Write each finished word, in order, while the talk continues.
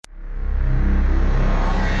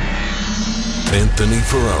Anthony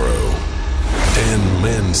Ferraro and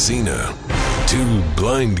Mancina, two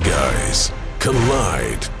blind guys,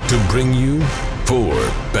 collide to bring you Four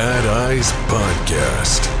Bad Eyes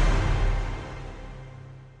Podcast.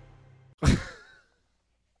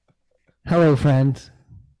 Hello, friends.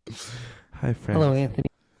 Hi, friends. Hello, Anthony.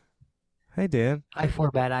 Hi, Dan. Hi,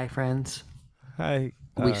 Four Bad Eye friends. Hi.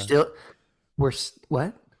 We're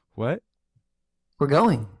what? What? We're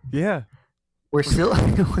going. Yeah. We're still.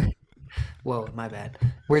 Whoa, my bad.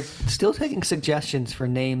 We're still taking suggestions for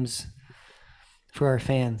names for our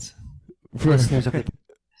fans, listeners of the.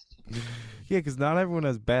 Yeah, because not everyone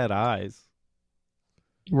has bad eyes.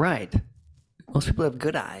 Right. Most people have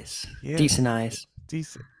good eyes, Yeah. decent eyes.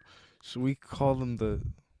 Decent. Should we call them the?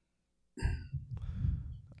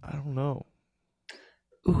 I don't know.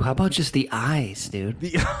 Ooh, how about just the eyes,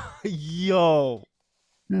 dude? Yo.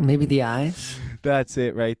 Maybe the eyes. That's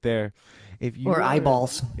it right there.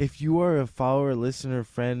 Eyeballs. If you are a follower, listener,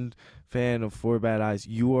 friend, fan of Four Bad Eyes,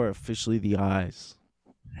 you are officially the eyes.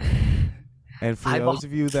 And for those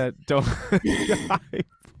of you that don't,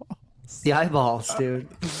 the eyeballs, dude.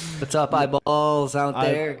 What's up, eyeballs out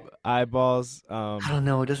there? Eyeballs. I don't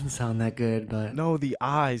know. It doesn't sound that good, but no, the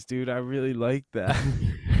eyes, dude. I really like that.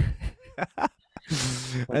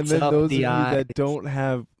 And then up, those of the you eyes? that don't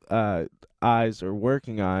have eyes or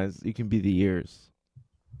working eyes, you can be the ears.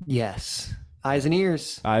 Yes. Eyes and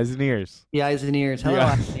ears. Eyes and ears. The eyes and ears. Hello,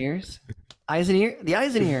 eyes and ears. Eyes and ears. The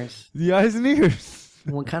eyes and ears. The eyes and ears.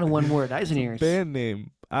 One word. Eyes and ears. Band name.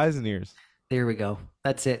 Eyes and ears. There we go.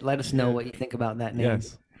 That's it. Let us know what you think about that name.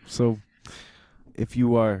 Yes. So, if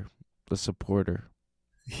you are a supporter,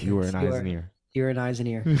 you are an eyes and ear. You're an eyes and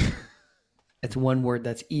ear. It's one word.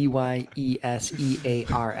 That's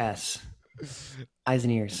EYESEARS. Eyes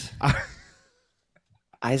and ears.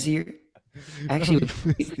 Eyes and ear. Actually,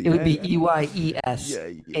 it would be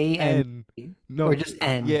EYESAN. No, or just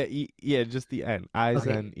N. Yeah, just the N. Eyes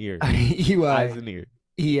and ear. Eyes and ear.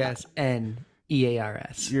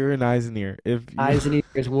 ESNEARS. You're an eyes and ear. Eyes and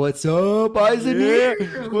ears. What's up, eyes and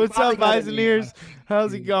ears? What's up, eyes and ears?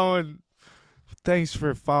 How's it going? Thanks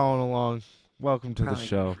for following along. Welcome to the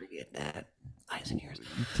show. Forget that. Eyes and ears.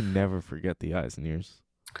 You can never forget the eyes and ears.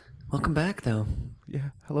 Welcome back, though.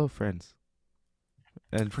 Yeah. Hello, friends.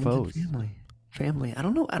 And Friends foes. and family. I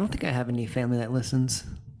don't know. I don't think I have any family that listens.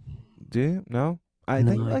 Do you? No? I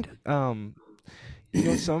think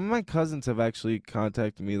some of my cousins have actually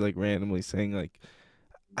contacted me like randomly saying like,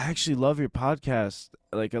 I actually love your podcast.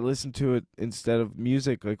 Like I listen to it instead of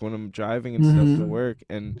music, like when I'm driving and stuff to work.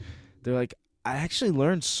 And they're like, I actually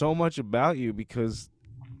learned so much about you because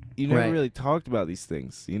you never really talked about these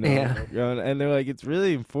things, you know? Yeah. And they're like, it's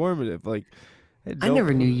really informative. Like, I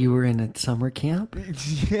never knew you were in a summer camp.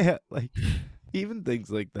 Yeah, like even things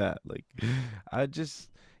like that. Like, I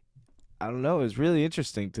don't know. It's really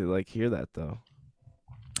interesting to like hear that though.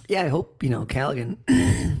 Yeah, I hope, Callaghan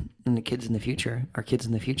and the kids in the future, our kids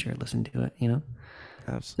in the future, listen to it,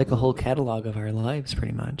 Absolutely. Like a whole catalog of our lives,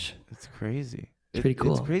 pretty much. It's crazy. It's pretty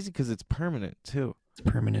cool. It's crazy because it's permanent too. It's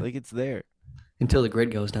permanent. Like it's there. Until the grid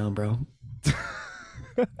goes down, bro.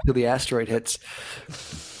 Until the asteroid hits.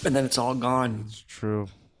 And then it's all gone. It's true.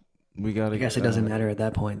 I guess it doesn't matter at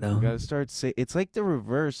that point, though. We gotta start it's like the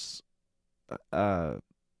reverse.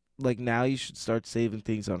 Like now you should start saving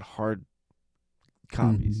things on hard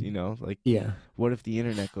copies. Like what if the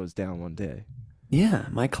internet goes down one day? Yeah,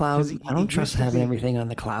 my cloud. I don't trust having everything on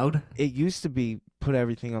the cloud. It used to be put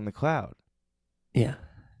everything on the cloud. Yeah.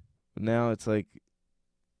 But now it's like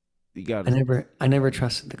you got. I never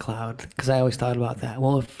trusted the cloud because I always thought about that.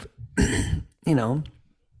 Well, if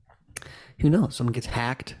who knows? Someone gets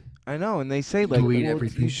hacked. I know, and they say like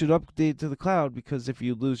everything. You should update to the cloud because if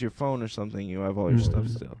you lose your phone or something, you have all your stuff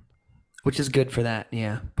still. Which is good for that,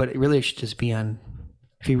 yeah. But it really should just be on.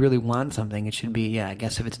 If you really want something, it should be, I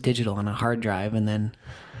guess if it's digital on a hard drive, and then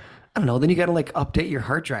I don't know. Then you got to like update your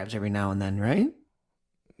hard drives every now and then, right?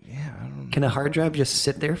 Yeah, I don't know. Can a hard drive just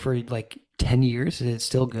sit there for like 10 years? Is it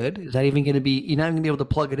still good? Is that even going to be? You're not even going to be able to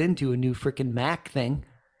plug it into a new freaking Mac thing.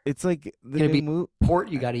 It's like the new port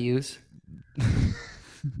you got to use.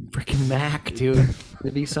 Freaking Mac, dude.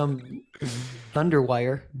 It'd be some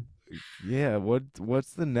Thunderwire. Yeah,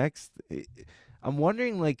 what's the next? I'm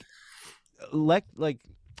wondering, like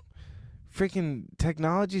freaking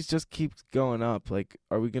technologies just keeps going up. Like,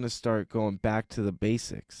 are we gonna start going back to the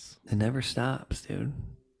basics? It never stops, dude.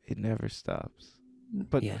 It never stops.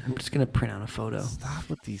 But yeah, I'm just gonna print out a photo. Stop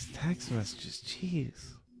with these text messages,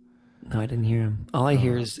 jeez. No, I didn't hear him. All I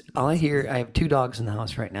hear. I have two dogs in the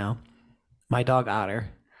house right now. My dog Otter,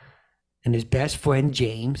 and his best friend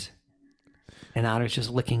James. And Otter's just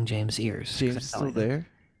licking James' ears. James still there?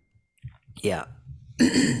 Yeah.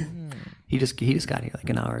 He just got here like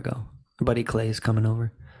an hour ago. My buddy Clay's coming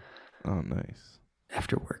over Oh, nice.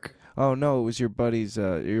 after work. Oh no, it was your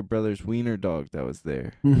brother's wiener dog that was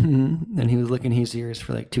there. And he was licking his ears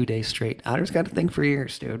for like 2 days straight. Otter's got a thing for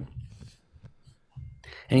ears, dude.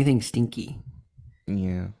 Anything stinky,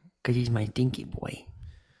 Yeah, because he's my stinky boy.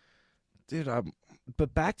 dude.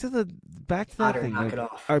 But back to that Otter, thing. knock Like, it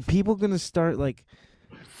off. are people gonna start like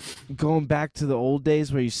going back to the old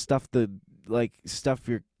days where you stuff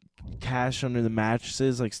your cash under the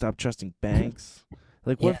mattresses? Like, stop trusting banks.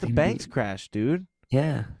 Like, what Yeah, if the banks crash, dude?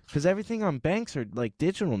 Yeah. Because everything on banks are like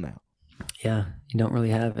digital now. Yeah, you don't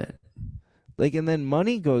really have it. Like, and then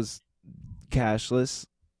money goes cashless.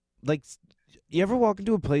 Like, you ever walk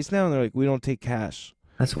into a place now and they're like, "We don't take cash."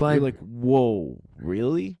 That's why You're like, "Whoa,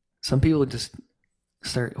 really?" some people just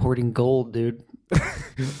start hoarding gold, dude.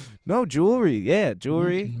 No, jewelry. Yeah,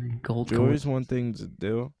 jewelry. Gold. Jewelry's one thing to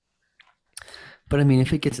do. But I mean,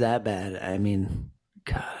 if it gets that bad, I mean,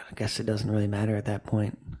 God, I guess it doesn't really matter at that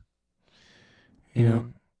point. You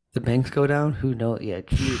know, the banks go down. Who knows? Yeah,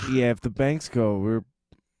 Yeah, if the banks go,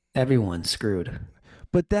 everyone's screwed.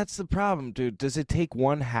 But that's the problem, dude. Does it take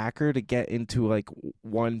one hacker to get into like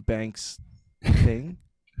one bank's thing?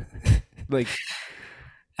 Like,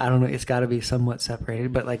 I don't know. It's got to be somewhat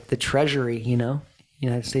separated, but like the Treasury,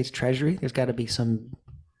 United States Treasury, there's got to be some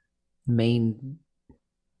main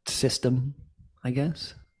system, I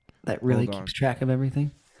guess, that really Hold on. keeps track of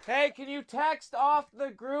everything. hey, can you text off the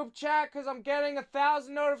group chat? Because I'm getting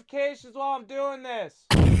 1,000 notifications while I'm doing this.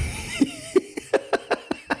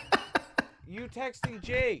 You texting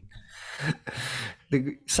Jake.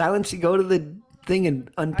 Silence, you go to the thing and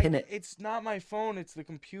unpin it. It's not my phone. It's the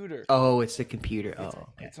computer. Oh, it's the computer. Oh,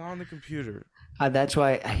 okay. It's on the computer. That's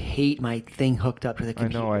why I hate my thing hooked up to the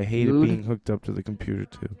computer. I know. I hate it dude. being hooked up to the computer,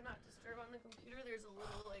 too. Do not disturb on the computer. There's a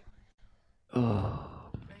little, like, Oh.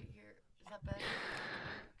 right here. Is that better?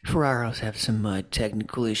 Ferraros have some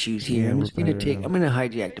technical issues here. Yeah, I'm we're just gonna better now. I'm gonna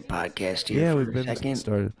hijack the podcast here Yeah, for we've a been second.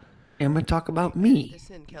 started. And I'm gonna talk about me. This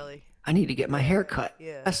in, Kelly. I need to get my hair cut.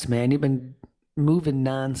 Yeah. Yes, man. You've been moving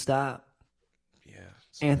nonstop. Yeah.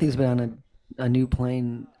 Anthony's been on a new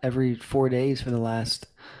plane every 4 days for the last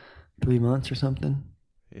 3 months or something.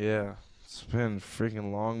 Yeah. It's been a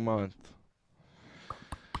freaking long month.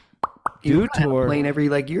 You're Do on a tour. plane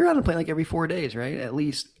you're on a plane like every 4 days, right? At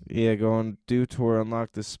least. Yeah, going do tour,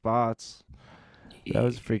 unlock the spots. That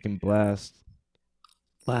was a freaking blast.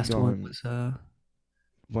 Last one was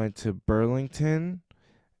Went to Burlington,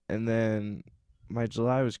 and then my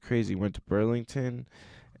July was crazy. Went to Burlington,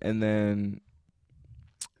 and then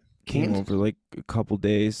came Kansas? over like a couple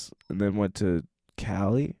days, and then went to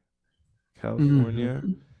Cali, California.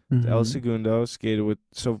 Mhm. El Segundo, skated with.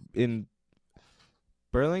 So in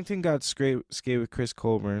Burlington, got skated with Chris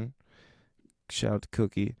Colburn. Shout out to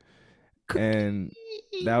Cookie. And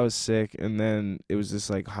that was sick. And then it was this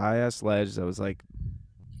like high ass ledge that was like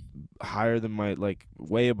higher than my, like,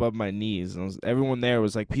 way above my knees. And everyone there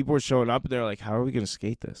was like, people were showing up and they're like, how are we gonna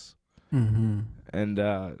skate this? Mhm. And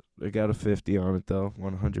I got a 50 on it though,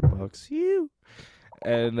 $100. You.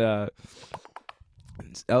 And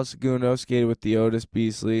El Segundo skated with the Otis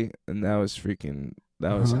Beasley, and that was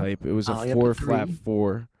hype. It was a Ollie up 4 to flat 3.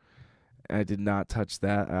 4. I did not touch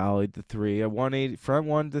that. I ollied the 3. I 180 front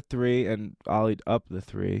 1 to 3 and ollied up the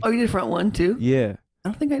 3. Oh, you did front one too? Yeah. I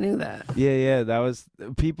don't think I knew that. Yeah. That was,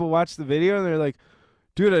 people watched the video and they're like,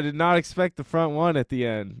 dude, I did not expect the front 1 at the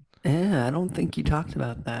end. Yeah, I don't think you talked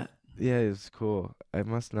about that. Yeah, it was cool. I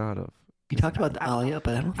must not have. You talked about the ollie up,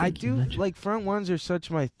 but I don't think I you do mentioned- like front 1s are such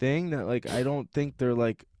my thing that like I don't think they're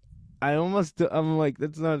like, I'm like,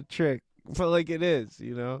 that's not a trick, but like it is,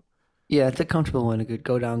 you know. Yeah, it's a comfortable one to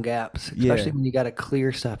go down gaps, especially Yeah. when you got to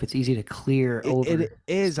clear stuff. It's easy to clear over. It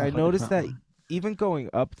is. stuff I like the noticed that front even going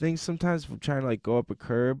up things sometimes, from trying to like go up a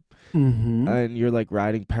curb, one. and you're like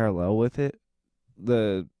riding parallel with it.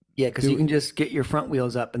 Yeah, because do- you can just get your front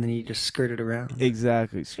wheels up and then you just skirt it around.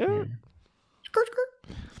 Exactly. Yeah. Skirt.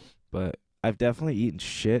 But I've definitely eaten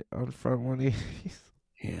shit on front 180s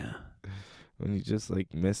Yeah. when you just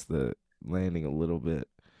like miss the landing a little bit.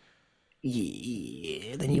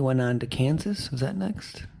 Yeah. Then you went on to Kansas. Was that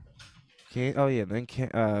next?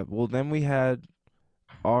 Then we had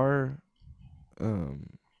our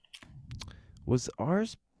was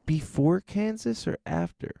ours before Kansas or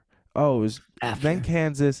after? Oh, it was After. then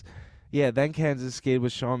Kansas. Yeah, then Kansas skated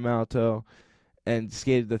with Sean Malto and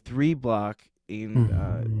skated the 3 block in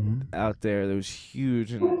Mhm. out there. That was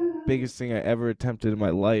huge and biggest thing I ever attempted in my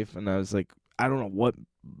life. And I was like, I don't know what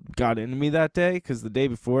got into me that day, because the day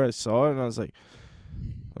before I saw it and I was like,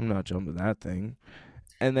 I'm not jumping that thing.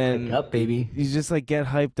 And Hyped then up, baby. you just like get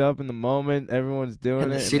hyped up in the moment. Everyone's doing Had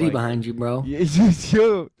it. the and, city like, behind you, bro.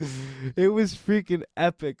 yo, it was freaking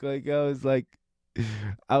epic. Like I was like,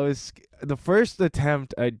 the first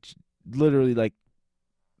attempt. Literally like,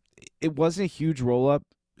 it wasn't a huge roll up.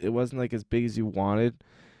 It wasn't like as big as you wanted,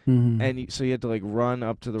 Mm-hmm. and so you had to like run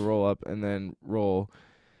up to the roll up and then roll.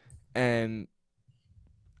 And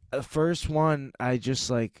the first one, I was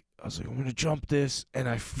like, I'm gonna jump this, and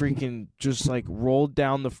I freaking just like rolled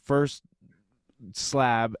down the first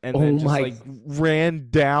slab and then just like ran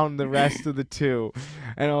down the rest of the two,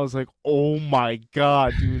 and I was like, oh my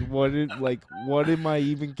god, dude, what am I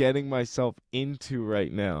even getting myself into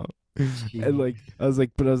right now? And like I was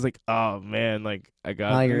like, oh man, like I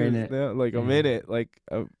got Now you're in this it. now. Like I'm in it, like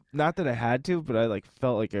not that I had to, but I like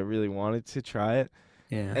felt like I really wanted to try it.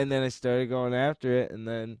 Yeah. And then I started going after it, and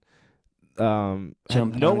then had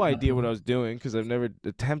Jumped on no a idea what couple. I was doing because I've never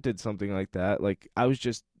attempted something like that. Like I was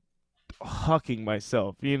just hucking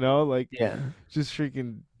myself, like Yeah. just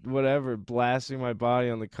freaking whatever, blasting my body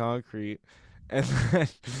on the concrete. And then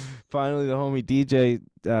finally the homie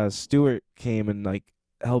DJ Stewart came and like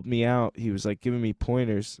helped me out. He was like giving me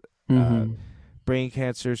pointers. Mm-hmm. Brain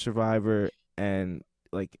cancer survivor and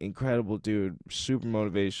like incredible dude, super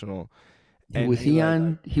motivational. And Was he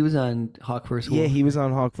on? He was on Hawk vs. Yeah, Wolf. he was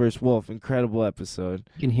on Hawk vs. Wolf. Incredible episode.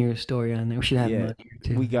 You can hear his story on there. We should have him Yeah, on here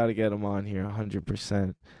too. we got to get him on here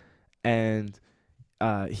 100%. And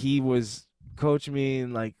he was coaching me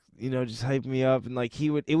and like, just hyping me up, and like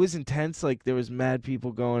it was intense. Like there was mad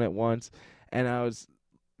people going at once, and I was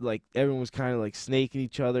like, everyone was kind of like snaking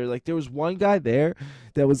each other. Like there was one guy there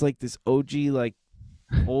that was like this OG, like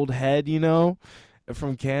old head,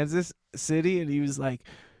 from Kansas City, and he was like,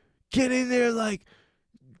 get in there, like,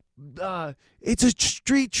 it's a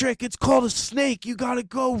street trick. It's called a snake. You gotta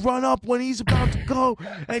go run up when he's about to go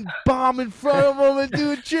and bomb in front of him and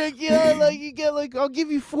do a trick. Yeah, like you get like, I'll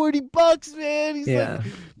give you $40, man. He's like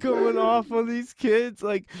going off on these kids.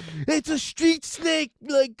 Like, it's a street snake.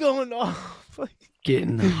 Like going off. Like,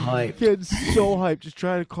 Getting hyped. getting so hyped, just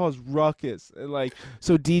trying to cause ruckus. And like,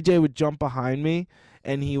 so DJ would jump behind me,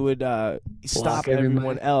 and he would stop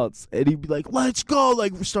everyone else, and he'd be like, let's go,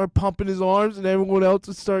 like start pumping his arms, and everyone else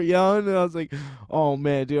would start yelling. And I was like, oh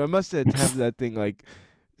man, dude, I must have attempted that thing like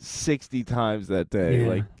 60 times that day.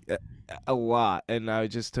 Like a lot. And I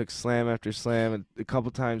just took slam after slam, and a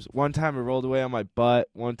couple times, one time I rolled away on my butt,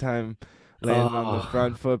 one time landed on the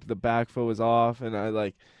front foot, the back foot was off, and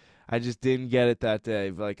I just didn't get it that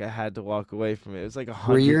day. But like I had to walk away from it. It was like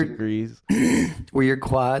 100 degrees. Were your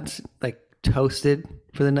quads like toasted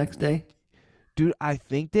for the next day? Dude, I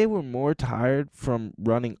think they were more tired from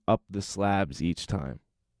running up the slabs each time.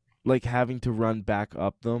 Like having to run back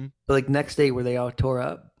up them. But like next day, were they all tore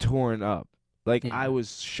up? Torn up. Like I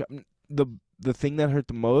was the thing that hurt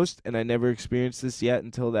the most, and I never experienced this yet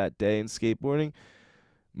until that day in skateboarding.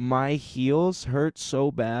 My heels hurt so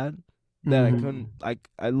bad that I couldn't.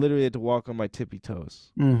 I literally had to walk on my tippy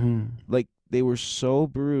toes. Like they were so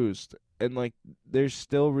bruised, and like there's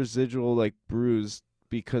still residual like bruise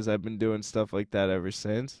because I've been doing stuff like that ever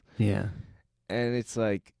since. Yeah. And it's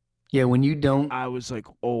like, yeah, when you don't, I was like,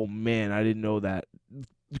 oh man, I didn't know that,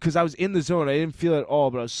 because I was in the zone. I didn't feel it at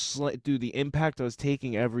all, but I was dude, the impact I was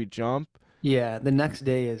taking every jump. Yeah, the next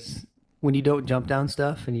day is when you don't jump down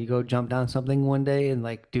stuff and you go jump down something one day, and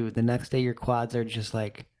like, dude, the next day your quads are just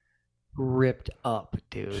like ripped up,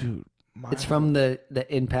 dude. It's from the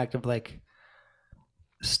impact of like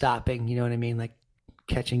stopping, you know what I mean? Like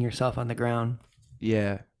catching yourself on the ground.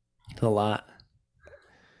 Yeah. It's a lot.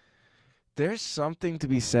 There's something to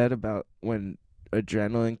be said about when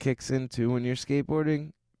adrenaline kicks in too when you're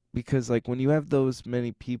skateboarding, because like when you have those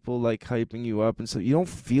many people like hyping you up and so you don't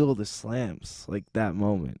feel the slams like that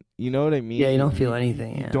moment. You know what I mean? Yeah, you don't feel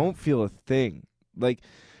anything. You don't feel a thing. Like,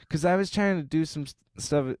 because I was trying to do some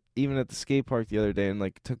stuff even at the skate park the other day, and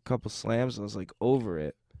like took a couple slams and I was like over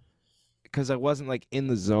it because I wasn't like in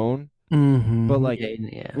the zone. But like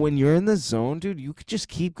when you're in the zone, dude, you could just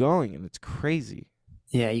keep going and it's crazy.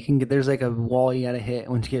 Yeah, you can get, there's like a wall you gotta hit.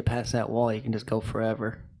 Once you get past that wall, you can just go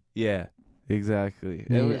forever. Yeah, exactly.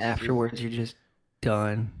 Afterwards, you're just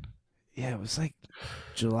done. Yeah, it was like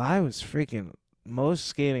July was freaking most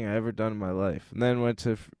skating I ever done in my life, and then went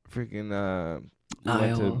to freaking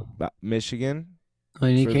went to Michigan.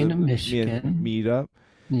 When you came to Michigan, meetup.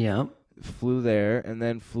 Yeah. Flew there, and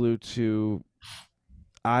then flew to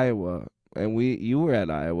Iowa, and you were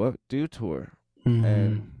at Iowa, Dew Tour, and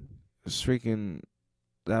it was freaking.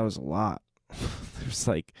 That was a lot. There's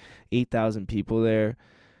like 8,000 people there,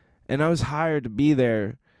 and I was hired to be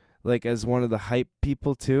there, like as one of the hype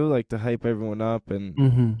people too, like to hype everyone up,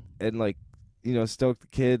 and like stoke the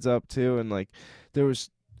kids up too, and like it was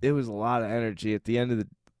a lot of energy at the end of the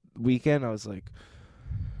weekend. I was like,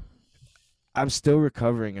 I'm still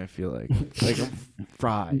recovering. I feel like I'm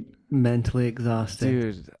fried, Mentally exhausted.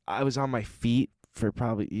 dude. I was on my feet for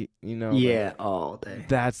probably Yeah, all day.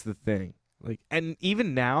 that's the thing. Like, and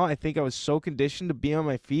even now, I think I was so conditioned to be on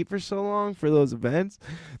my feet for so long for those events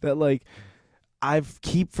that like I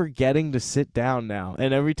keep forgetting to sit down now.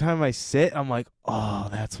 And every time I sit, I'm like, oh,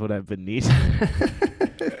 that's what I've been needing.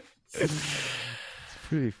 It's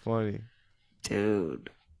pretty funny. Dude.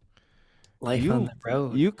 Life on the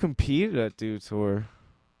road. You competed at Dew Tour.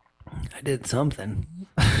 I did something.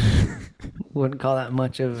 Wouldn't call that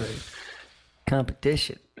much of a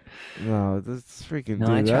competition. No, that's freaking No,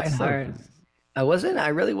 dude. I tried that's hard. I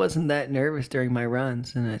really wasn't that nervous during my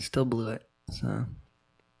runs, and I still blew it. So,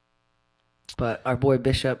 but our boy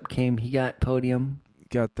Bishop came. He got podium.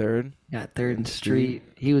 Got third. Got third in street.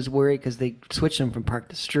 He was worried because they switched him from park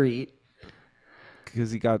to street.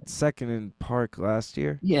 Because he got second in park last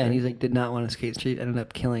year. Yeah, and he's like, did not want to skate street. Ended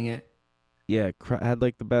up killing it. Yeah, had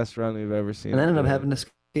like the best run we've ever seen. And I ended up having to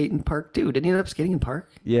skate in park too. Didn't you end up skating in park?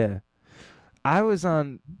 Yeah. I was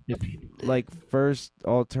on like first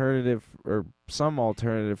alternative or some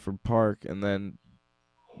alternative for park, and then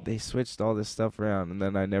they switched all this stuff around, and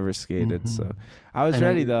then I never skated. So I was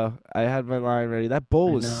ready though. I had my line ready. That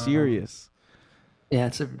bowl was serious. Yeah,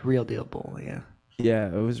 it's a real deal bowl. Yeah. Yeah,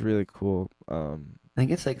 it was really cool. I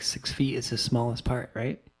think it's like 6 feet. It's the smallest part,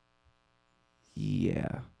 right? Yeah,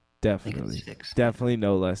 I think definitely. it's 6. Definitely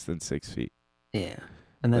no less than 6 feet. Yeah.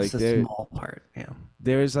 And that's Like, the small part. Yeah.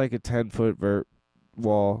 There's like a 10-foot vert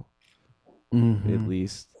wall at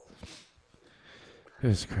least. It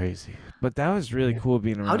was crazy, but that was really cool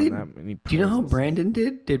being around that many. Do you know how Brandon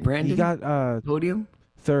did? Did Brandon? He got podium.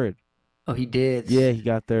 third. Oh, he did. Yeah, he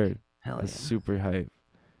got third. Hell yeah. That's super hype.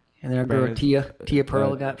 And then our girl Tia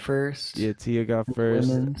Pearl got first. Yeah, Tia got first.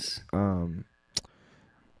 Women's.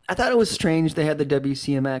 I thought it was strange they had the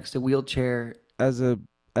WCMX, the wheelchair, as a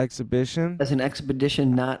exhibition. as an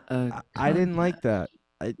expedition, not a. I didn't like that.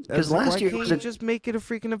 Because last year it was just make it a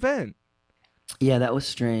freaking event. Yeah, that was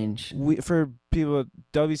strange. For people,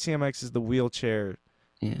 WCMX is the wheelchair.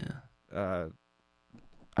 Yeah.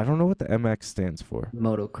 I don't know what the MX stands for.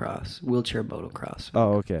 Motocross, wheelchair motocross.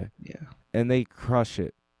 Oh, okay. Yeah. And they crush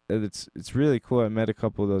it. And it's really cool. I met a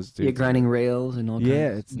couple of those dudes. Yeah, grinding rails and all kinds. Yeah,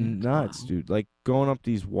 it's nuts, dude. Like going up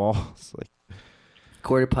these walls, like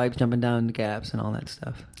quarter pipes, jumping down the gaps and all that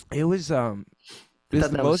stuff. it was it's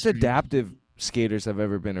the most adaptive skaters I've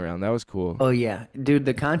ever been around. That was cool. Oh yeah, dude,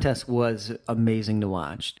 the contest was amazing to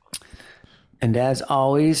watch. And as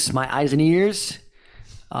always, my eyes and ears.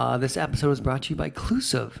 This episode was brought to you by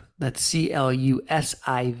Clusive. That's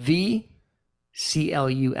CLUSIV.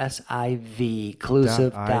 CLUSIV.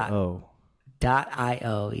 Clusive.io.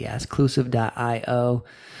 Yes, Clusive.io.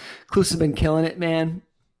 Clusive been killing it, man.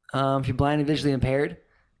 If you're blind and visually impaired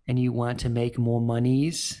and you want to make more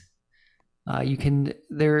monies, you can.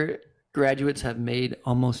 Their graduates have made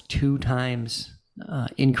almost 2 times,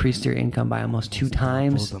 increased their income by almost 2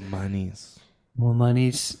 times. Double the monies. More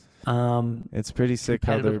monies. It's pretty sick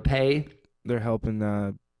how they're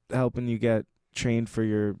helping you get trained for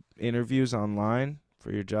your interviews online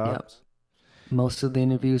for your jobs. Yep. Most of the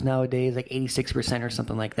interviews nowadays, like 86% or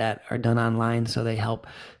something like that, are done online. So they help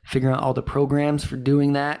figure out all the programs for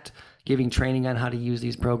doing that, giving training on how to use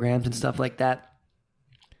these programs and stuff like that,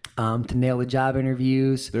 to nail the job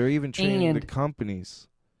interviews. They're even training the companies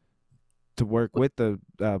to work with the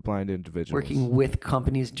blind individuals. Working with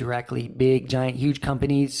companies directly, big, giant, huge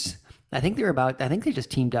companies. I think they just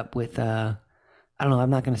teamed up with, I don't know, I'm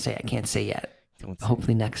not going to say, I can't say yet.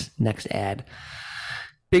 Hopefully next ad.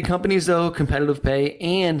 Big companies though, competitive pay,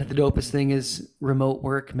 and the dopest thing is remote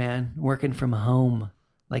work, man. Working from home,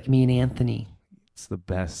 like me and Anthony. It's the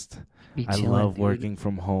best. I love working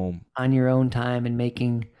from home. On your own time and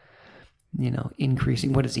making,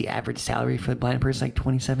 increasing. What is the average salary for the blind person? Like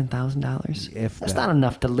 $27,000? That's not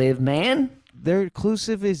enough to live, man. Their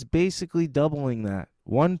Inclusive is basically doubling that.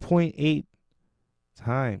 1.8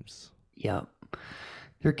 times. Yep.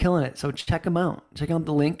 They're killing it. So check them out. Check out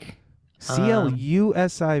the link.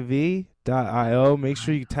 CLUSIV.io. Make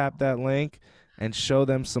sure you tap that link and show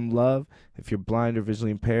them some love if you're blind or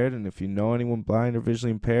visually impaired. And if you know anyone blind or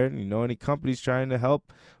visually impaired and you know any companies trying to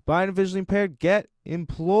help blind and visually impaired, get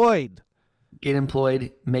employed. Get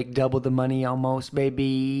employed. Make double the money almost,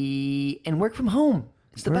 baby. And work from home.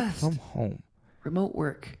 It's the best. Work from home. Remote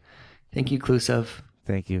work. Thank you, Clusive.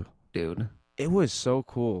 Thank you. Dude. It was so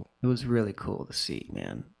cool. It was really cool to see,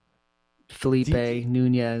 man. Felipe,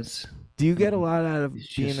 Nunez. Do you get a lot out of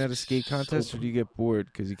being at a skate contest, or do you get bored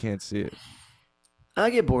because you can't see it? I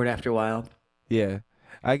get bored after a while. Yeah.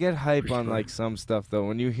 I get hype For on sure. like some stuff though.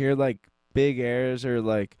 When you hear like big airs or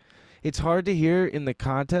like it's hard to hear in the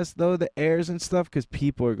contest though, the airs and stuff cuz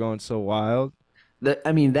people are going so wild.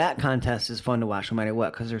 I mean, that contest is fun to watch no matter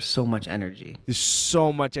what because there's so much energy. There's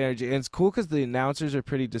so much energy. And it's cool cuz the announcers are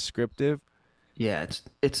pretty descriptive. Yeah,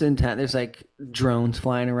 it's intense. There's like drones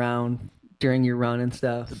flying around during your run and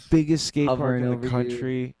stuff, Biggest skate park hovering in the over you.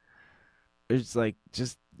 country. It's like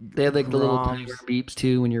just They have like the little timer Groms. beeps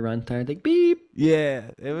too when your run starts. Like beep. Yeah,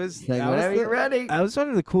 it was It's like that was whenever the- you're ready. that was one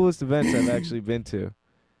of the coolest events I've actually been to.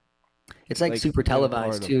 It's like super being a part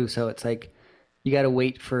televised of too, so it's like you got to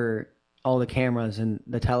wait for all the cameras and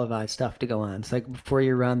the televised stuff to go on. It's like before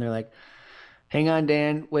you run, they're like, "Hang on,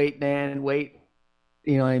 Dan. Wait."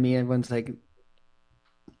 You know what I mean? Everyone's like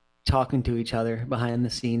talking to each other behind the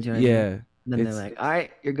scenes. You know what I mean? Yeah. And then they're It's- like, "All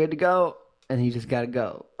right, you're good to go," and you just got to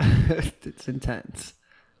go. It's intense.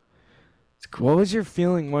 It's cool. What was your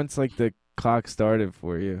feeling once like the clock started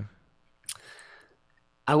for you?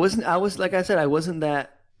 I wasn't. I was like I said. I wasn't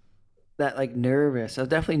that like nervous. I was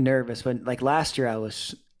definitely nervous, but like last year, I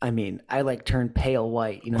was. I mean, I like turned pale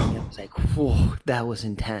white. You know, what I mean? I was like, "Whoa, that was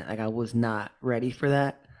intense." Like I was not ready for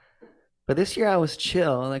that. But this year, I was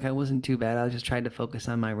chill. Like I wasn't too bad. I was just trying to focus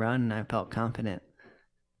on my run, and I felt confident,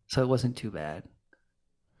 so it wasn't too bad.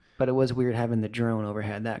 But it was weird having the drone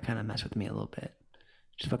overhead. That kind of messed with me a little bit.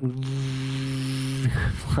 Just fucking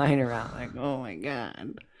flying around. Like, oh my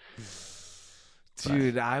god.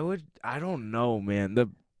 Dude, I don't know, man.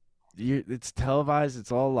 It's televised,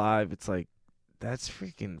 it's all live. It's like that's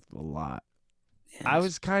freaking a lot. I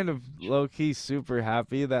was kind of low key super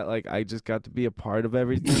happy that like I just got to be a part of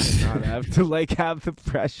everything and not have to like have the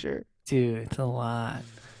pressure. Dude, it's a lot.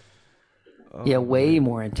 Oh, Yeah, way man.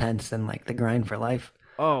 more intense than like the grind for life.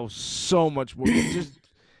 Oh, so much more.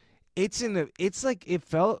 It's like it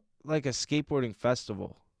felt like a skateboarding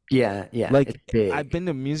festival. Yeah, Like it's big. I've been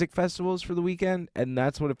to music festivals for the weekend and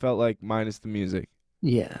that's what it felt like minus the music.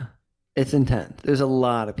 Yeah, it's intense. There's a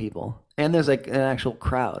lot of people, and there's like an actual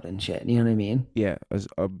crowd and shit. You know what I mean? Yeah,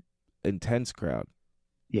 a intense crowd.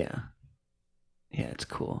 Yeah, yeah, it's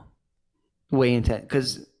cool. Way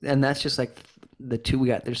intense, and that's just like the two we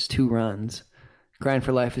got. There's two runs. Grind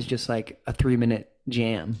for life is just like a 3 minute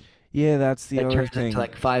jam. Yeah, that's the It other turns thing. into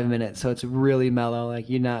like 5 minutes, so it's really mellow. Like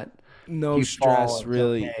you're not No you fall, stress, it's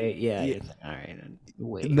really. okay. Yeah, Yeah. it's like, all right,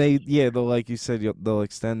 wait. And they'll like you said, they'll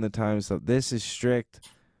extend the time and stuff. This is strict.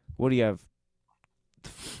 What do you have?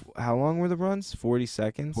 How long were the runs? 40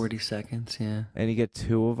 seconds. 40 seconds, yeah. And you get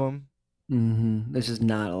two of them. This is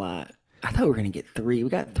not a lot. I thought we were gonna get three. We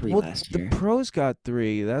got three Well, last the year. pros got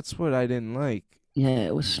three. That's what I didn't like. Yeah,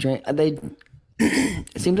 it was strange. They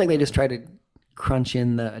it seems like they just try to crunch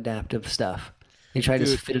in the adaptive stuff. They try to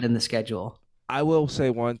Dude. fit it in the schedule. I will say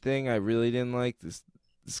one thing I really didn't like. This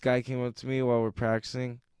guy came up to me while we're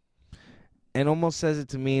practicing, and almost says it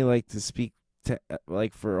to me like to speak to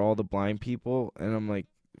like for all the blind people, and I'm like,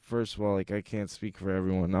 first of all, like I can't speak for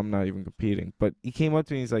everyone. I'm not even competing. But he came up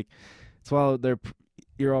to me. He's like, it's while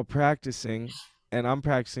you're all practicing, and I'm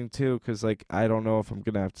practicing too, because like I don't know if I'm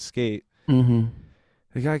gonna have to skate. Mm-hmm.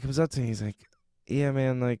 The guy comes up to me. He's like, yeah,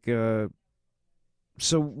 man, like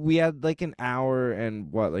so we had like an hour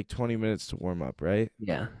and like 20 minutes to warm up, right?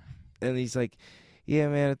 Yeah. And he's like, yeah,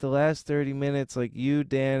 man, at the last 30 minutes, like you,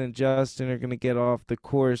 Dan, and Justin are going to get off the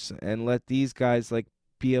course and let these guys like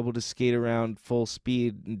be able to skate around full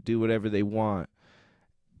speed and do whatever they want.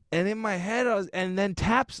 And in my head, and then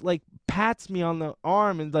pats me on the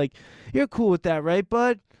arm and like, you're cool with that, right,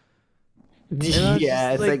 bud? And I was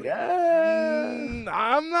Yeah, just it's like,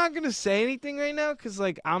 I'm not going to say anything right now because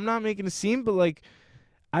like I'm not making a scene, but like,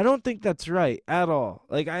 I don't think that's right at all.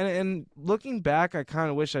 Like, and looking back, I kind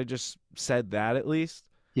of wish I just said that at least.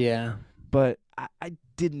 yeah. But I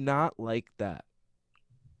did not like that.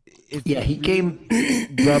 It Yeah, he came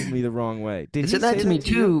rubbed me the wrong way. Did He he said that say to me you?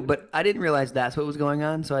 too, but I didn't realize that's what was going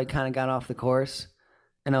on. So I kind of got off the course,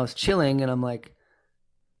 and I was chilling, and I'm like,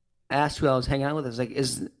 I asked who I was hanging out with. I was like,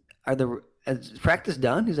 is practice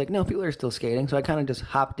done? He's like, no, people are still skating. So I kind of just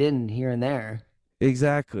hopped in here and there.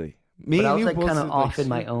 Exactly. Me But and I was you like both kind of looked off like in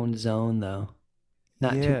my own zone though.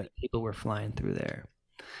 Not too Yeah. many people were flying through there.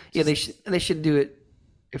 Yeah, they should do it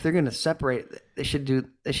if they're going to separate. They should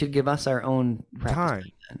give us our own practice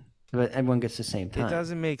Time. then. But everyone gets the same time. It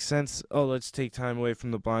doesn't make sense. Oh, let's take time away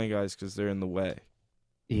from the blind guys because they're in the way.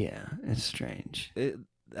 Yeah, it's strange.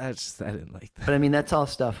 I didn't like that. But I mean, that's all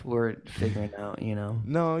stuff we're figuring out. You know,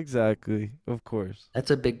 No, exactly. Of course. that's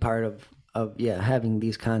a big part of having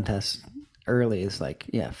these contests early is like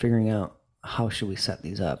figuring out how should we set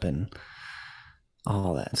these up and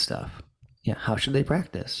all that stuff. Yeah, how should they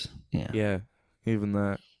practice? Yeah. Yeah. Even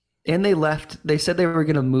that. And they left. They said they were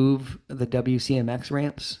going to move the WCMX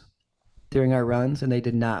ramps during our runs, and they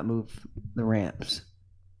did not move the ramps.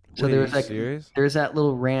 So Wait, there are was you like serious? there's that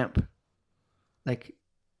little ramp, like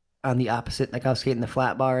on the opposite. Like I was skating the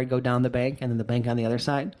flat bar, I'd go down the bank, and then the bank on the other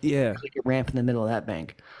side. Yeah. Like a ramp in the middle of that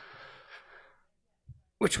bank,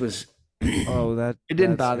 which was Oh, it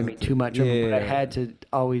didn't that's bother me too much, but I yeah, had to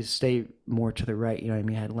always stay more to the right. You know what I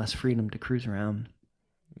mean? I had less freedom to cruise around,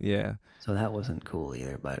 yeah. so that wasn't cool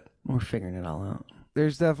either. But we're figuring it all out.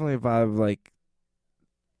 There's definitely a vibe like,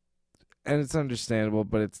 and it's understandable,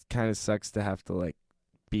 but it kind of sucks to have to like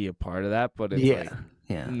be a part of that. But it's Yeah, like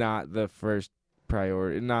yeah, not the first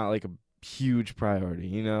priority, not like a huge priority.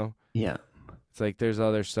 You know, yeah. it's like there's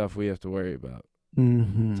other stuff we have to worry about,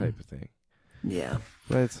 Mm-hmm. type of thing. Yeah,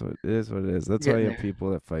 But it is what it is. That's why Getting you have there.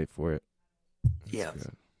 people that fight for it. It's Yeah.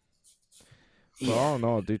 good. But Yeah. all in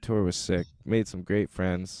all, Dude Tour was sick. Made some great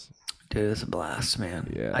friends. Dude, it was a blast,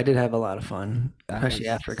 man. Yeah. I did have a lot of fun, That especially was-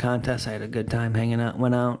 after contests. I had a good time hanging out.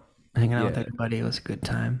 Went out, hanging out with Yeah. everybody. It was a good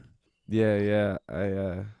time. Yeah.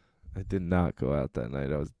 I did not go out that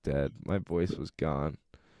night. I was dead. My voice was gone.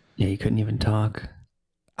 Yeah, you couldn't even talk.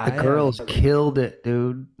 The I had- girls killed it,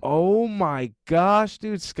 dude. Oh my gosh,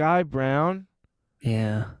 dude, Sky Brown.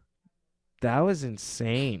 Yeah. That was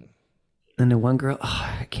insane. And the one girl,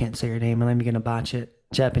 oh, I can't say her name, and I'm gonna botch it.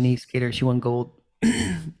 Japanese skater. She won gold.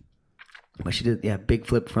 But she did, yeah, big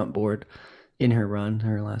flip front board in her run,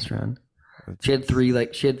 her last run. She had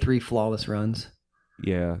three flawless runs.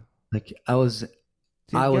 Yeah. Like I was Dude,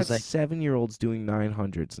 I you was got like 7-year-olds doing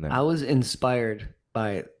 900s now. I was inspired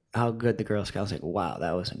by how good the Girl Scouts. Like, wow,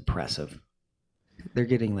 that was impressive. They're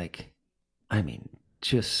getting like, I mean,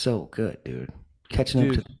 just so good, dude. Catching up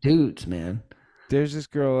to Dude. the dudes, man. There's this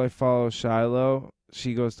girl I follow, Shiloh.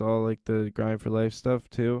 She goes to all like the Grind for Life stuff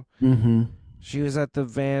too. Mm-hmm. She was at the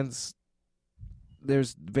Vans.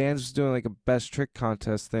 Vans was doing like a best trick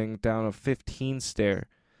contest thing down a 15 stair,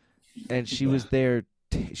 and she was there.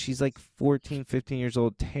 She's like 14, 15 years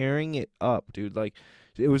old, tearing it up, dude. Like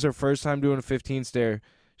it was her first time doing a 15 stair.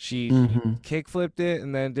 She Mm-hmm. kick flipped it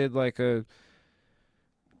and then did like a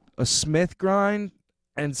Smith grind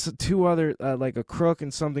and two other like a crook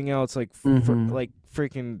and something else like Mhm. like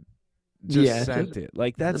freaking just Yeah, sent it.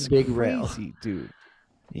 Like that's big crazy, rail. dude.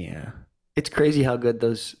 Yeah. It's crazy how good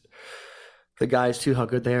the guys too, how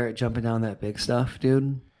good they are at jumping down that big stuff,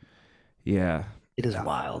 dude. Yeah. It is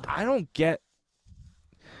wild. I don't get,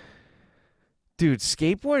 dude.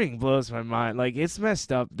 Skateboarding blows my mind. Like it's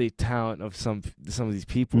messed up the talent of some of these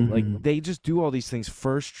people. Like Mhm. they just do all these things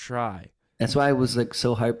first try. That's why I was like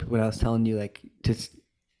so hyped when I was telling you like to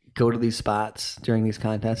go to these spots during these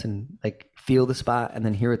contests and like feel the spot and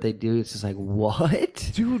then hear what they do. It's just like,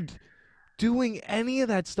 what? Dude, doing any of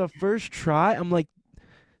that stuff first try, I'm like,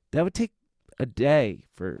 that would take a day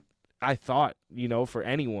for, I thought, for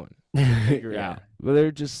anyone to figure Yeah. out. But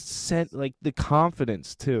they're just sent, like, the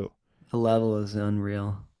confidence, too. The level is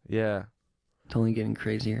unreal. Yeah. It's only getting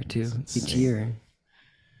crazier too. It's Each insane. year.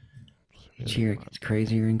 Each year it gets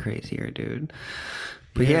crazier and crazier, dude.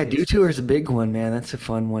 But yeah, it's Dew Tour is a big one, man. That's a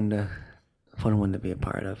fun one to be a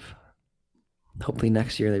part of. Hopefully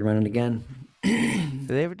next year they run it again. Have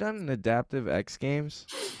they ever done an adaptive X Games?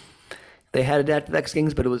 They had adaptive X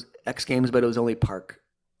Games, but it was only park.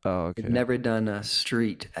 Oh, okay. They'd never done a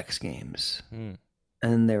street X Games. Hmm.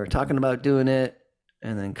 And they were talking about doing it,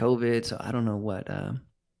 and then COVID. So I don't know what.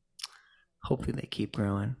 Hopefully they keep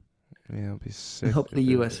growing. Yeah, it'll be I sick. hope if the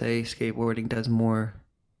they- USA skateboarding does more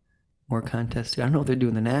contests. I don't know if they're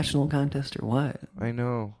doing the national contest or what. I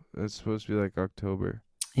know. It's supposed to be like October.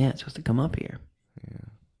 Yeah, it's supposed to come up here.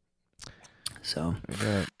 Yeah. So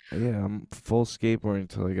I'm full skateboarding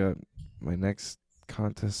until I got my next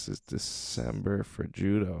contest is December for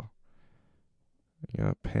judo. I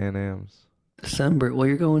got Pan Am's. December. Well, are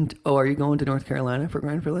you going to North Carolina for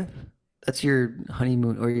Grind for Life? That's your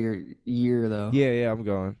honeymoon or your year, though. Yeah, I'm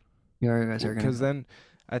going. You guys are gonna. Because then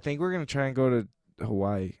I think we're gonna try and go to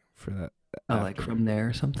Hawaii for that. Oh, like after. from there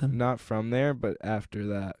or something. Not from there, but after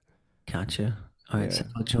that. Gotcha. All right, Yeah.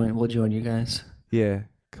 so we'll join you guys. Yeah,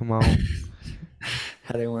 come on.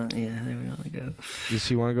 Heather want to go. Does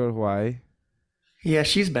she want to go to Hawaii? Yeah,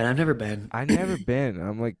 she's been. I've never been. I never been.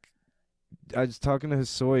 I'm like, I was talking to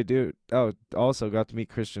Hosoi, dude. Oh, also got to meet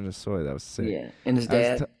Christian Hosoi. That was sick. Yeah, and his I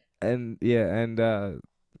was dad. and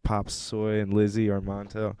Pops Soy and Lizzie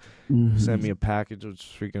Armanto Mhm. sent me a package, which was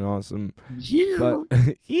freaking awesome. Yeah.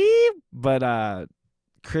 But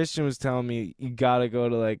Christian was telling me you gotta go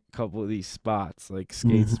to like a couple of these spots, like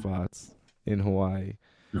skate Mhm. spots in Hawaii.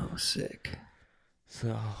 Oh, sick.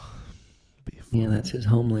 So, be Yeah, fun. that's his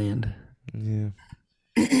homeland. Yeah.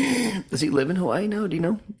 Does he live in Hawaii now? Do you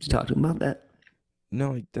know? Did you talk to him about that?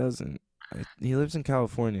 No, he doesn't. He lives in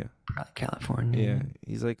California. Probably California. Yeah,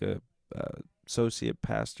 he's like a associate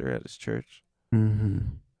pastor at his church. Mm-hmm.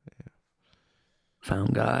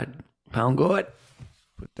 Found God. Found God.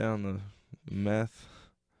 Put down the meth.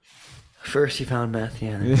 First he found meth,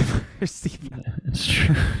 yeah. First he It's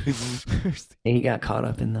true. First- And he got caught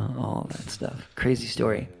up in all that stuff. Crazy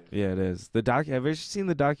story. Yeah, it is. Have you ever seen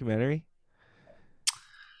the documentary?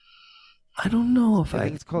 I don't know if I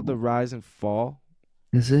think it's called The Rise and Fall.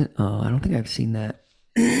 Is it? Oh, I don't think I've seen that.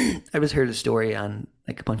 I just heard a story on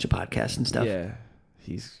like a bunch of podcasts and stuff. Yeah,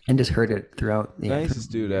 he's And just heard it throughout. Yeah,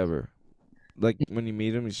 nicest dude ever. Like when you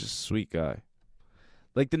meet him, he's just a sweet guy.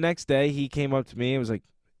 Like the next day, he came up to me and was like,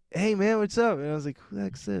 "Hey man, what's up?" And I was like, "Who the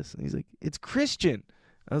heck's this?" And he's like, "It's Christian."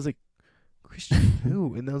 I was like, "Christian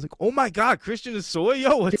who?" And I was like, "Oh my God, Christian Asoy,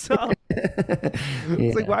 yo, what's up?" I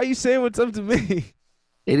was like, "Why are you saying what's up to me?"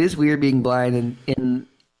 It is weird being blind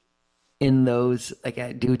in those like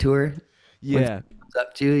at Do Tour. Yeah, It's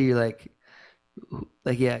up to you, you're like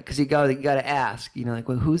yeah, because you gotta ask, like,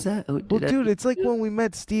 well, who's that? well, dude, it's like when we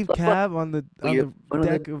met Steve Cab on the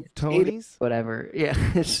deck of Tony's. Whatever. Yeah.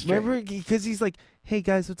 It's Remember, because he's like, "Hey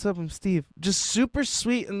guys, what's up? I'm Steve." Just super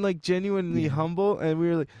sweet and like genuinely humble, and we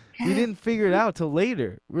were like, we didn't figure it out till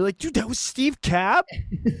later. We're like, "Dude, that was Steve Cab."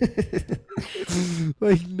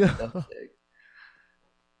 Like, no.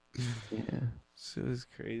 Yeah. So it was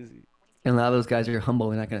crazy. And a lot of those guys are humble.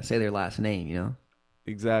 They're not gonna say their last name.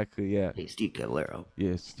 Exactly. Yeah. Hey, Steve Caballero.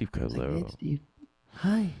 Yeah. Steve It's like, Caballero. hey, Steve.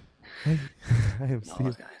 Hi. Hey, I am All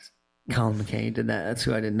those Steve. guys. Colin McKay did that. That's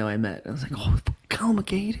who I didn't know I met. I was like, oh, Colin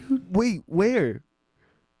McKay, dude. Wait, where?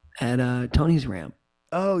 At Tony's Ramp.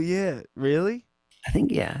 Oh yeah, really? I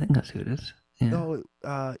think that's who it is. Yeah.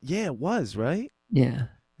 Oh, yeah, it was right. Yeah.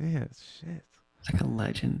 Yeah, shit. It's like a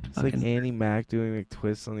legend. It's like Annie Mac doing like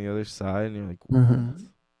twists on the other side, and you're like, what? Mhm.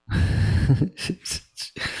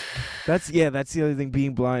 That's the other thing.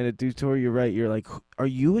 Being blind at Do Tour, you're right. You're like, are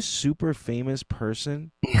you a super famous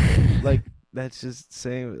person? Like that's just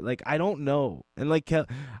saying. Like I don't know. And like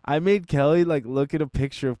I made Kelly like look at a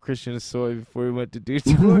picture of Christian Asoy before we went to Do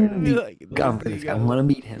Tour. And be like, Gone for this guy. I want to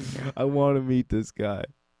meet him. Yeah. I want to meet this guy.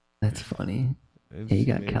 That's funny. It's Yeah, you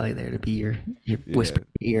got amazing. Kelly there to be your whisper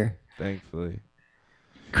ear. Thankfully.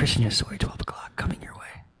 Christian Asoy, 12 o'clock, coming your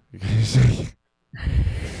way.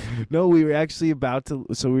 No, we were actually about to.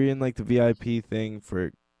 So we were in like the VIP thing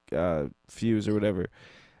for Fuse or whatever,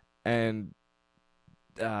 and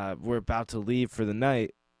we're about to leave for the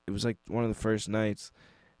night. It was like one of the first nights,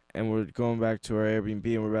 and we're going back to our Airbnb,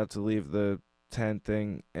 and we're about to leave the tent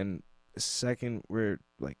thing. And the second we're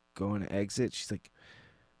like going to exit, she's like,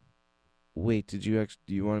 "Wait, do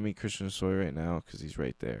you want to meet Christian Asoy right now? Because he's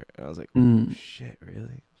right there." And I was like, "Oh shit,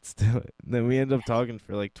 really? Let's do it." And then we ended up talking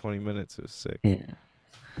for like 20 minutes. It was sick. Yeah.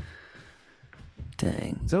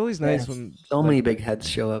 Dang. It's always nice when so many big heads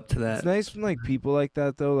show up to that. It's nice when like people like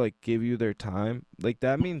that though like give you their time. Like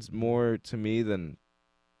that means more to me than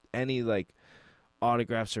any like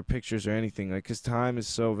autographs or pictures or anything. Like 'cause time is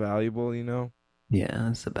so valuable, Yeah,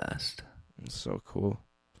 that's the best. It's so cool.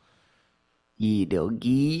 Yee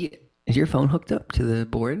doggy. Is your phone hooked up to the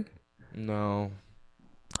board? No,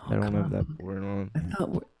 Oh, I don't come have on. that board on. I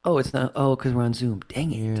thought. It's not. Oh, because we're on Zoom.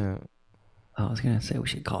 Dang it. Yeah, Oh, I was gonna say we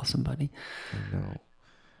should call somebody. I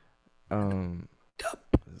know.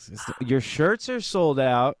 Your shirts are sold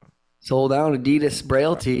out. Sold out Adidas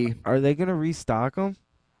Braille tee. Are they gonna restock them?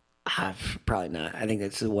 Probably not. I think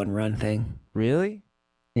that's a one run thing. Really?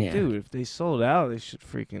 Yeah. Dude, if they sold out, they should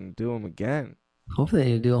freaking do them again. Hopefully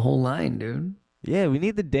they do a whole line, dude. Yeah, we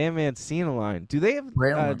need the damn Mancina line. Do they have?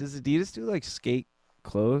 Braille line. Does Adidas do like skate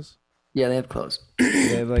clothes? Yeah, they have clothes.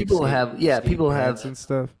 They have, like, People have. Yeah, skate people have. pants and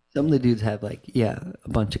stuff. Some of the dudes have like a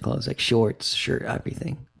bunch of clothes, like shorts, shirt,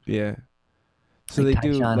 everything. Yeah. So Like they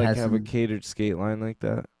do Tyshawn like has have a some- catered skate line like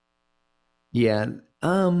that. Yeah. I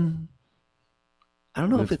don't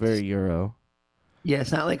know if It's it's very Euro. Yeah,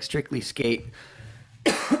 it's not like strictly skate.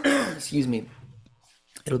 Excuse me.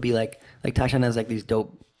 It'll be like Tyshawn has like these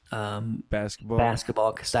dope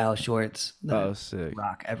basketball style shorts that Oh, I sick.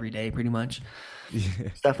 rock every day pretty much. Yeah.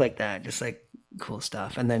 Stuff like that, just like cool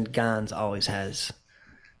stuff. And then Gons always has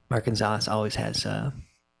Markinzas always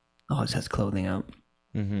has clothing out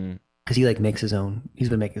Mm-hmm. because he like makes his own. He's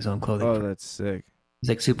been making his own clothing. Oh, that's sick. He's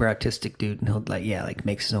like super artistic dude, and he'll like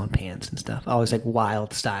makes his own pants and stuff. Always like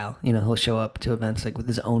wild style. He'll show up to events like with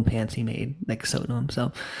his own pants he made, like sewed to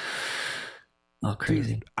himself. Oh,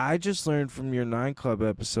 crazy. Dude, I just learned from your 9 Club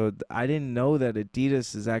episode. I didn't know that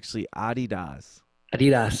Adidas is actually Adidas.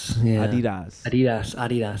 Adidas, yeah. Adidas.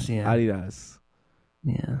 Adidas, yeah. Adidas.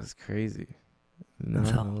 Yeah. That's crazy. That's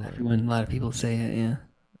how No. a lot of people say it. Yeah,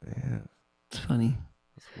 Yeah. it's funny.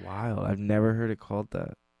 That's wild. I've never heard it called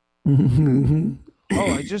that. No,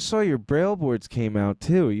 Oh, I just saw your braille boards came out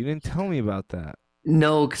too. You didn't tell me about that.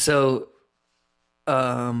 so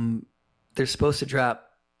um, they're supposed to drop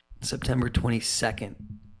September 22nd,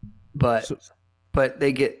 but So,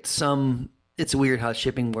 they get some. It's weird how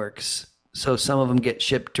shipping works. So some of them get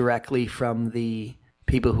shipped directly from the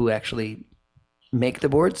people who actually make the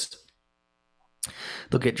boards.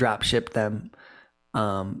 They'll get drop shipped them.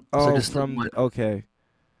 So just the one, okay.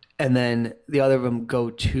 and then the other of them go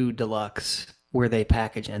to Deluxe where they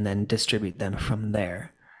package and then distribute them from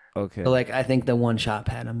there. Okay. But like I think the one shop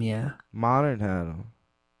had them. Yeah. Modern had them.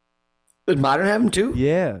 Did Modern have them too?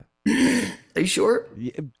 Yeah. Are you sure?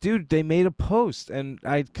 Yeah. Dude, they made a post and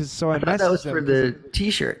I I thought that messaged was them for 'cause the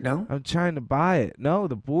T-shirt. No, I'm trying to buy it. No,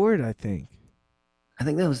 the board, I think. I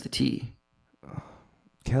think that was the T.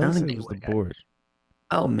 Kelly think said they it was the would've got board.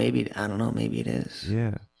 Oh, maybe I don't know. Maybe it is.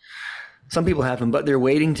 Yeah. Some people have them, but they're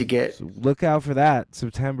waiting to get. So look out for that.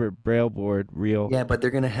 September braille board real. Yeah, but they're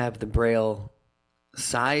gonna have the Braille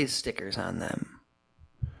size stickers on them.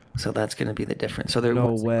 So that's gonna be the difference. So they're No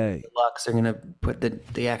once they go way. Deluxe, they're gonna put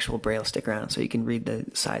the actual Braille sticker on, so you can read the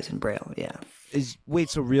size in Braille. Yeah. Wait,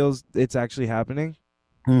 so reals it's actually happening?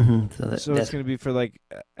 Mm-hmm. So So it's that's gonna be for like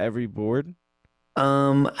every board?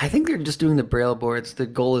 I think they're just doing the Braille boards. The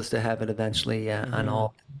goal is to have it eventually, yeah, on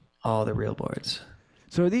all the real boards.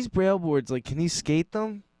 So are these braille boards like can you skate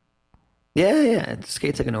them? Yeah. It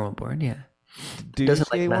skates like a normal board. Yeah. Do you Doesn't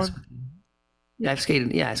skate mess one? with you. Yeah, I've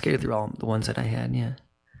skated. Yeah, I skated through all the ones that I had. Yeah.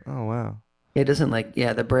 Oh wow. It doesn't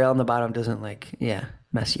the braille on the bottom doesn't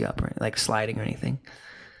mess you up or like sliding or anything.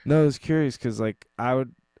 No, I was curious because like I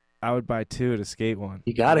would buy two to skate one.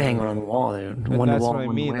 You gotta hang one on the wall, dude. And One to that's wall, what I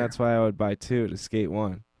one to mean. wear. That's why I would buy two to skate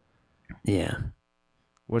one. Yeah.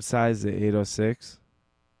 What size is it? 806?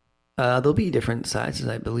 There'll be different sizes,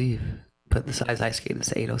 I believe, but the size I skate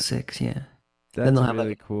is 806. Yeah. That's Then they'll have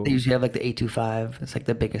really cool. They usually have like the 825. It's like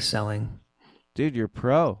the biggest selling. Dude, you're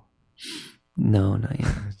pro. No, not yet.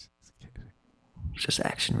 Just kidding. It's just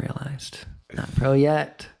action realized. Not pro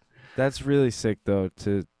yet. That's really sick though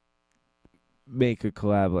to make a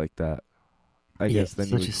collab like that. I Yeah, guess then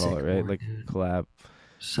you such would a call it sick right, board, like dude. collab.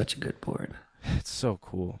 Such a good board. It's so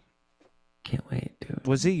cool. Can't wait, dude.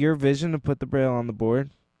 Was it your vision to put the braille on the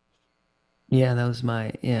board? Yeah, that was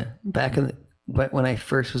back but when I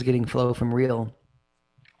first was getting flow from Reel,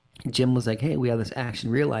 Jim was like, "Hey, we have this action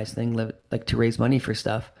realized thing, like to raise money for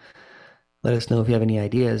stuff. Let us know if you have any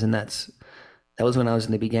ideas." And that was when I was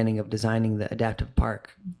in the beginning of designing the adaptive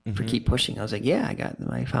park for Keep Pushing. I was like, "Yeah, I got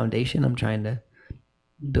my foundation. I'm trying to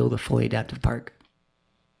build a fully adaptive park."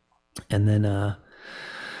 And then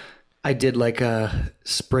I did like a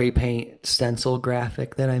spray paint stencil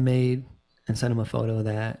graphic that I made and sent him a photo of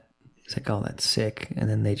that. He's like, "Oh, that's sick." And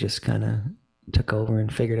then they just kind of took over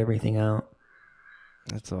and figured everything out.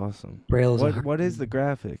 That's awesome. Braille's What is the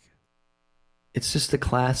graphic? It's just the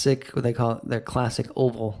classic, what they call it, their classic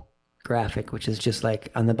oval graphic, which is just like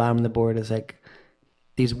on the bottom of the board is like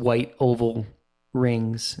these white oval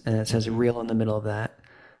rings, and it says "real" in the middle of that,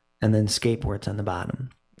 and then skateboards on the bottom.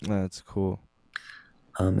 That's cool.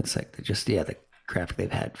 It's like the graphic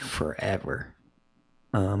they've had forever.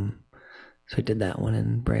 So I did that one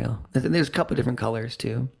in Braille. There's a couple different colors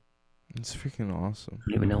too. It's freaking awesome.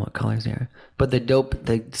 I don't even know what colors they are. But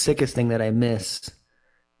the sickest thing that I miss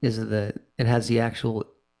is it has the actual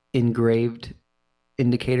engraved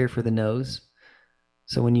indicator for the nose.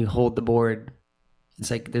 So when you hold the board,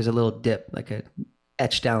 it's like there's a little dip, like a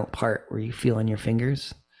etched out part where you feel on your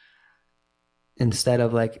fingers. Instead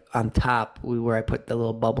of like on top where I put the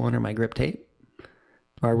little bubble under my grip tape,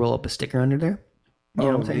 or I roll up a sticker under there. You know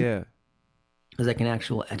what I'm saying? Yeah. There's like an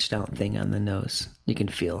actual etched out thing on the nose. You can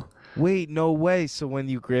feel. Wait, no way. So when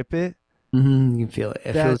you grip it, You can feel it.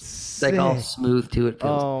 It That's feels like all sick. smooth too. It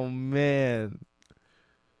feels. oh man,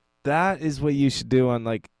 that is what you should do on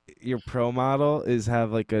like your pro model is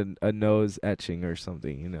have like a nose etching or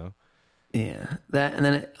something, you know? Yeah, that, and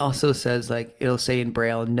then it also says like it'll say in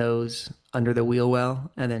Braille nose under the wheel well,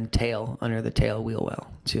 and then tail under the tail wheel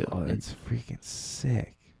well too. Oh, that's freaking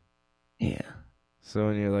sick. Yeah. So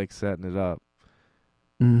when you're like setting it up,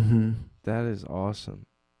 Mm-hmm. that is awesome.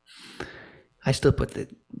 I still put the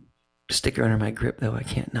sticker under my grip though. I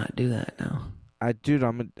can't not do that now. Dude,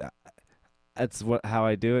 that's how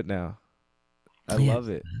I do it now. I Yeah. love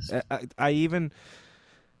it. I even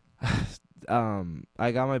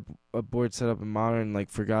I got my board set up in Modern and like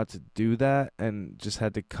forgot to do that and just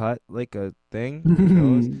had to cut like a thing.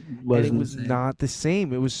 And it was not the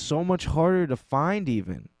same. It was so much harder to find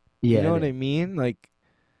even. Yeah. You know what I mean? Like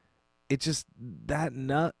it just that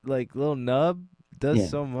nut like little nub does Yeah.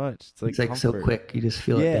 so much. It's like It's like so comfort. quick. You just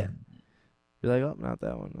feel it Yeah. there. You're like, oh, not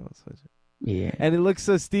that one. No, switch it. Yeah. And it looks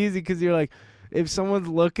so steezy because you're like, if someone's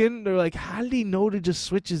looking, they're like, how did he know to just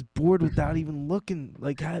switch his board without even looking?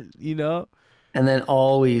 Like, how, you know? And then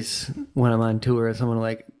always when I'm on tour, someone will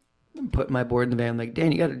like put my board in the van. I'm like,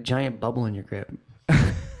 Dan, you got a giant bubble in your grip.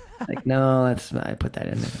 Like, no, I put that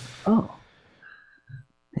in there. Oh,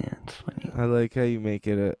 yeah, it's funny. I like how you make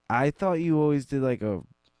it I thought you always did like a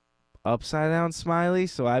upside down smiley,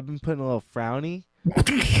 so I've been putting a little frowny. Like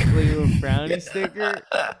a little frowny sticker.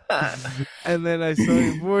 And then I saw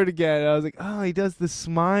your board again and I was like, oh, he does the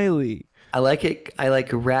smiley. I like it. I like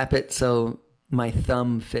wrap it so my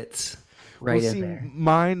thumb fits right in there.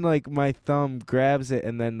 Mine, like my thumb grabs it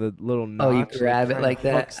and then the little notch. Oh, you grab it kinda like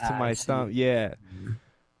that? hooks to I my see. thumb. Yeah.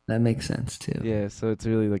 That makes sense too. Yeah, so it's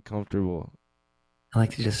really like comfortable. I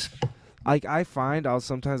like to just Like I find I'll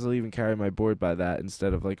even carry my board by that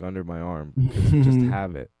instead of like under my arm. Just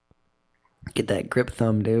have it. get that grip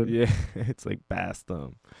thumb, dude. Yeah, it's like bass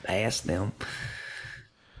thumb. Ass them.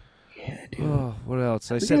 Yeah, dude. Oh, what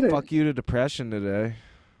else? I We said gotta- fuck you to depression today.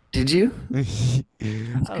 Did you? I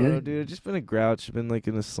don't know, good. dude. I've just been a grouch. I've been like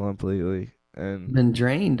in a slump lately, and Been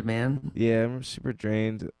drained, man. yeah, I'm super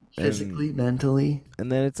drained. Physically, mentally.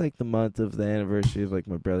 And then it's like the month of the anniversary of like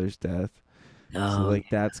my brother's death. So Oh, like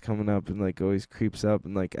that's coming up and like always creeps up,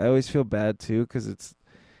 and like I always feel bad too because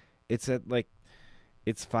it's at like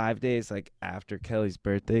it's 5 days like after Kelly's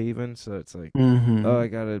birthday even, so it's like oh, I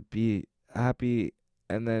gotta be happy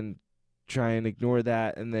and then try and ignore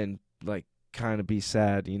that and then like kind of be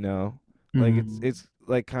sad, you know? Like it's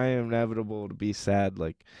like kind of inevitable to be sad.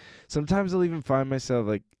 Like sometimes I'll even find myself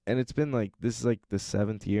like, and it's been like this is like the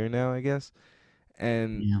 7th year now, I guess,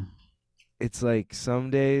 and yeah. it's like some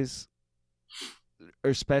days, or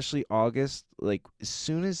especially August, like as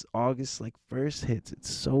soon as August like first hits, it's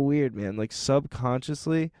so weird, man. Like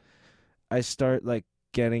subconsciously, I start like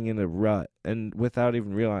getting in a rut, and without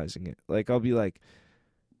even realizing it, like I'll be like,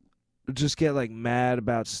 just get like mad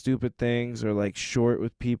about stupid things or like short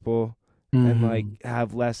with people and like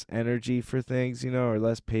have less energy for things, you know, or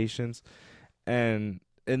less patience, and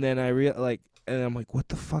then and I'm like, what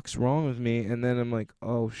the fuck's wrong with me? And then I'm like,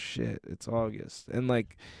 oh shit, it's August, and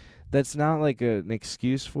like. That's not like an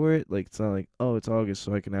excuse for it. Like, it's not like, oh, it's August,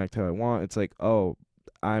 so I can act how I want. It's like, oh,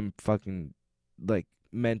 I'm fucking, like,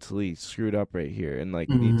 mentally screwed up right here and, like,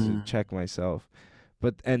 need to check myself.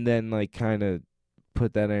 And then, like, kind of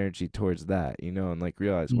put that energy towards that, you know, and, like,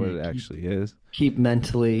 realize what it actually is. Keep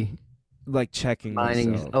mentally Like, checking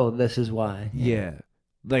myself. Oh, this is why. Yeah.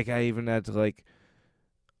 Like, I even had to, like,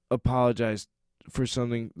 apologize for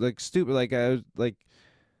something, like, stupid. Like,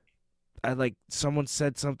 someone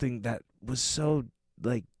said something that was so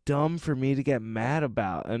like dumb for me to get mad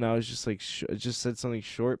about, and I was just like just said something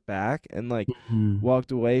short back and like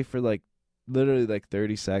walked away for like literally like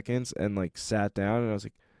 30 seconds and like sat down, and I was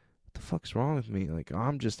like, what the fuck's wrong with me? Like,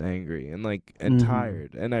 I'm just angry and like and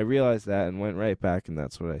tired, and I realized that and went right back, and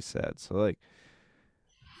that's what I said. So like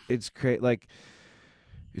it's great, like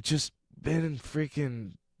it's just been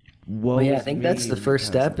freaking well, yeah, I think that's the first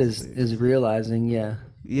step is realizing,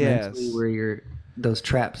 mentally where those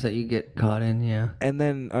traps that you get caught in, and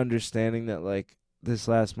then understanding that like this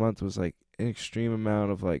last month was like an extreme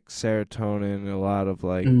amount of like serotonin, a lot of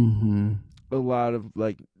like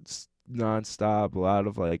nonstop, a lot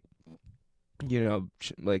of like, you know,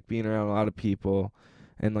 like being around a lot of people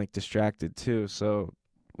and like distracted too. So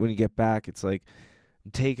when you get back, it's like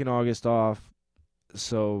I'm taking August off,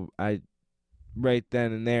 so right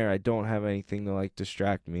then and there I don't have anything to like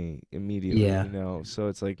distract me immediately, you know, so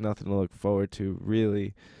it's like nothing to look forward to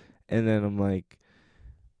really. And then I'm like,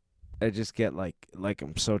 I just get like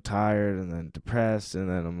I'm so tired and then depressed, and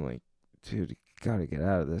then I'm like, dude, you gotta get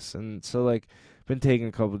out of this. And so like been taking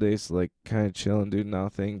a couple days to like kind of chill and do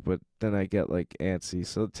nothing, but then I get like antsy.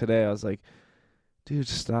 So today I was like, dude,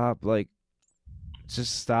 stop, like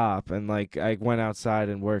just stop. And like I went outside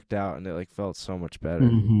and worked out, and it like felt so much better.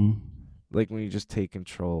 Like when you just take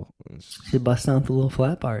control. You bust out the little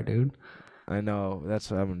flat bar, dude. I know. That's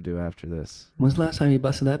what I'm going to do after this. When's the last time you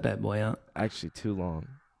busted that bad boy out? Actually, too long.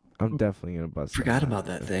 I'm definitely going to bust Forgot about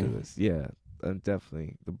that thing. this. Yeah, I'm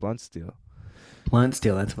definitely. The blunt steel. Blunt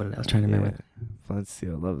steel, that's what I was trying to remember. Blunt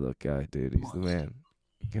steel. Love that guy, dude. He's the man.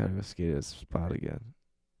 You got to go skate at his spot again.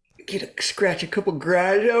 Scratch a couple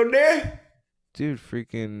garage out there. Dude,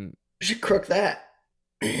 freaking. You should crook that.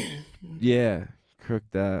 Yeah, crook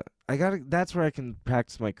that. That's where I can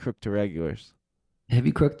practice my crook to regulars. Have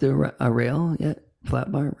you crooked a rail yet?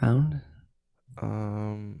 Flat bar, round?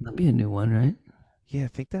 That'd be a new one, right? Yeah, I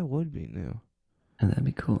think that would be new. That'd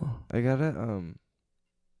be cool. I gotta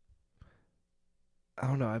I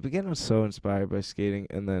don't know. I've been getting so inspired by skating,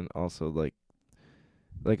 and then also like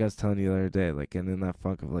I was telling you the other day, like getting in that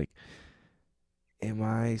funk of like, am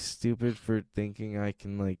I stupid for thinking I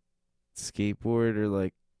can like skateboard or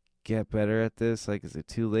like get better at this? Like, is it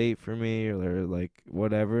too late for me or like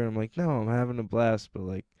whatever? And I'm like, no, I'm having a blast, but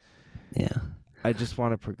like, Yeah. I just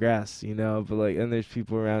want to progress, you know. But like, and there's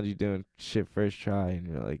people around you doing shit first try, and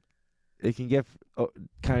you're like, it can get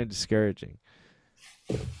kind of discouraging.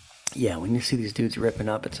 Yeah, when you see these dudes ripping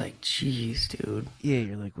up, it's like, jeez, dude. Yeah,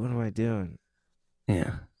 you're like, what am I doing?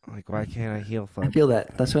 Yeah. Like, why can't I heel I flip? feel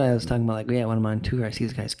that. That's what I was talking about. Like, yeah, when I'm on tour, I see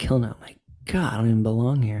these guys killing it. I'm like, God, I don't even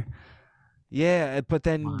belong here. Yeah, but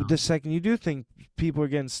then Wow. the second you do think people are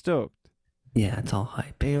getting stoked, Yeah, it's all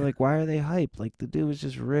hype. and you're like, why are they hyped? Like the dude was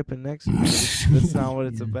just ripping next to you. That's not what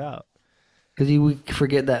it's about. Because we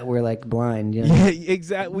forget that we're like blind. You know? Yeah,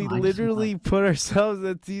 exactly. No, We literally put ourselves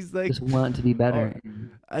at these like. just want to be better.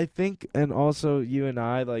 I think, and also you and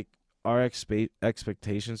I, like our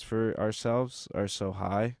expectations for ourselves are so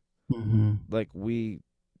high. Mm-hmm. Like we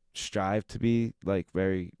strive to be like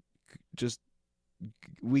very, just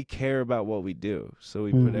we care about what we do, so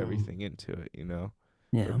we put everything into it. You know,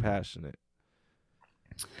 Yeah. we're passionate.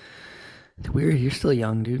 It's weird. You're still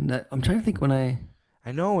young, dude. I'm trying to think when I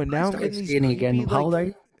know, and now I'm started getting these skating creepy, again. How old are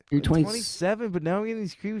you? You're 27, but now I'm getting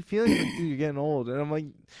these creepy feelings like, dude, you're getting old, and I'm like,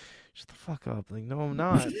 shut the fuck up. Like, no, I'm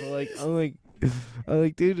not. But like, I'm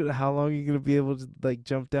like, dude, how long are you gonna be able to like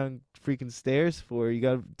jump down freaking stairs for? You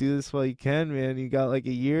gotta do this while you can, man. You got like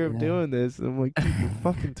a year of doing this, and I'm like, dude, you're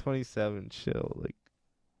fucking 27. Chill, like.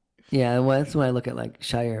 Yeah, well, that's when I look at like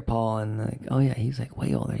Shire Paul and like, oh yeah, he's like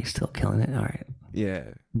way older. He's still killing it. All right, Yeah,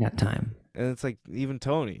 got time. and it's like even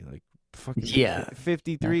Tony, like fucking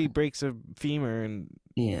 53 breaks a femur, and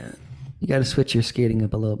yeah, you got to switch your skating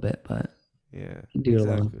up a little bit, but yeah, you do it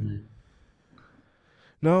exactly. alone.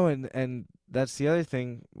 No, and that's the other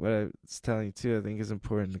thing. What I was telling you too, I think is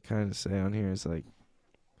important to kind of say on here is like,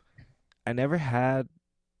 I never had,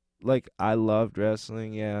 like, I loved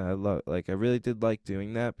wrestling. Yeah, I really did like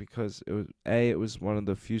doing that because it was one of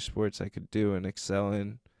the few sports I could do and excel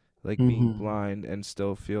in, like being blind and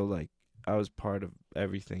still feel like I was part of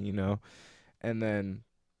everything, you know. And then,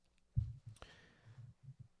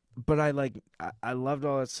 but I loved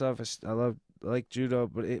all that stuff. I loved like judo,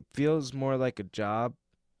 but it feels more like a job.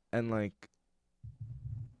 And like,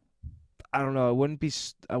 I don't know, I wouldn't be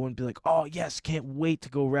like, oh yes, can't wait to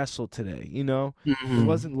go wrestle today, you know? It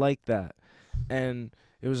wasn't like that. And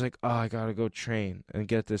it was like, oh, I gotta go train and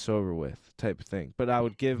get this over with type of thing. But I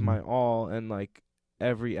would give my all and like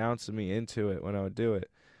every ounce of me into it when I would do it.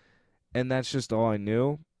 And that's just all I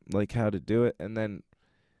knew, like how to do it. And then,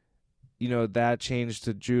 you know, that changed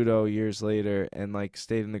to judo years later and like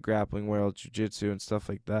stayed in the grappling world, jiu-jitsu and stuff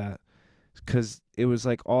like that. Because it was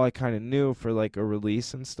like all I kind of knew for like a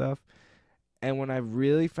release and stuff. And when I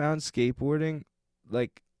really found skateboarding,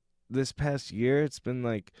 like this past year, it's been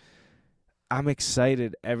like I'm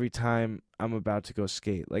excited every time I'm about to go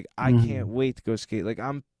skate. Like I can't wait to go skate. Like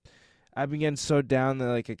I've been getting so down that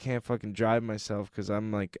like I can't fucking drive myself because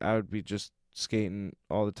I'm like I would be just skating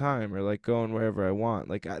all the time or like going wherever I want.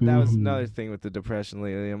 Like that was another thing with the depression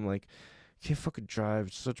lately. I'm like, can't fucking drive.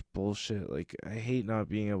 It's such bullshit. Like, I hate not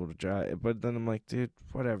being able to drive. But then I'm like, dude,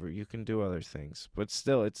 whatever. You can do other things. But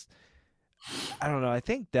still, I don't know. I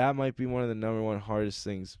think that might be one of the number one hardest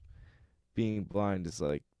things being blind is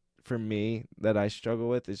like, for me, that I struggle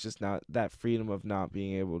with is just not that freedom of not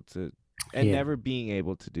being able to, and never being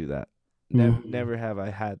able to do that. Never have I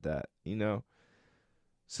had that, you know?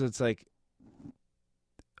 So it's like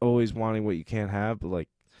always wanting what you can't have, but like,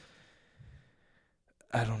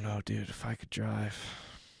 I don't know, dude. If I could drive,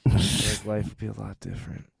 like life would be a lot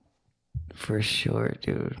different. For sure,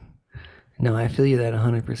 dude. No, I feel you that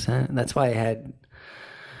 100%. That's why I had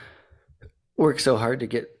worked so hard to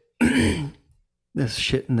get this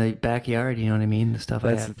shit in the backyard. You know what I mean? The stuff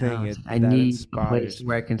That's I have the thing. now. I need a place inspires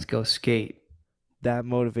where I can go skate. That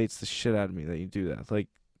motivates the shit out of me that you do that. Like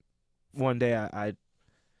one day I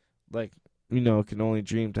like, you know, can only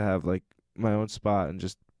dream to have like my own spot and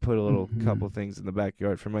just put a little couple things in the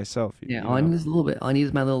backyard for myself. Yeah, all I need is a little bit. All I need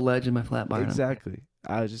is my little ledge and my flat bar. Exactly.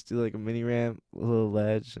 I would just do like a mini ramp, a little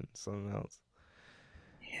ledge, and something else.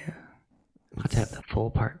 Yeah. Let's have the full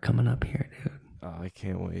part coming up here, dude. Oh, I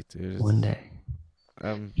can't wait, dude. One day.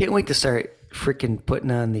 Can't wait to start freaking putting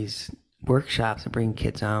on these workshops and bring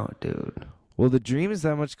kids out, dude. Well, the dream is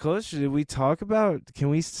that much closer. Did we talk about? Can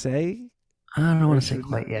we say? I don't want to say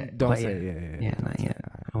quite yet. Don't quite say yet. Yeah, Yeah, not yet.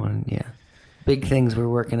 I want to. Yeah. Big things we're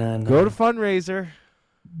working on. Go to fundraiser.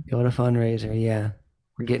 Go to fundraiser. Yeah.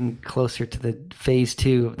 we're getting closer to the phase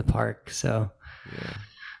 2 of the park. So Yeah.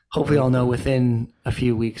 hopefully I'll know within a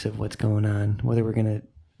few weeks of what's going on, whether we're going to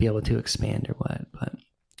be able to expand or what.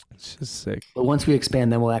 It's just sick. But once we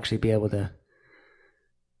expand, then we'll actually be able to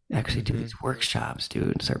actually do Mhm. these workshops,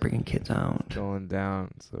 dude. Start bringing kids out. Going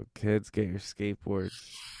down. So kids, get your skateboards.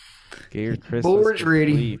 Get your Christmas boards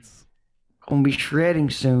ready. cleats. Gonna be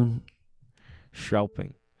shredding soon.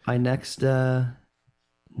 Shopping. By next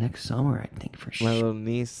summer, I think for My sure. little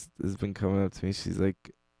niece has been coming up to me. She's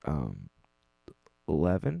like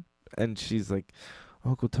 11, and she's like,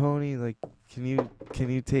 Uncle Tony, like, can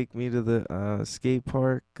you take me to the skate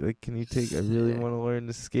park? Like, can you take? I really want to learn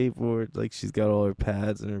to skateboard. Like, she's got all her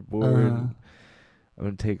pads and her board. And I'm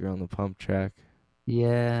gonna take her on the pump track.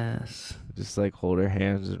 Yes. Just like hold her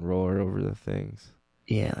hands and roll her over the things.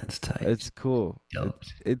 Yeah, that's tight. It's cool. Dope.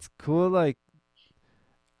 It's cool. Like,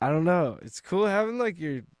 I don't know. It's cool having like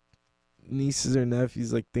your nieces or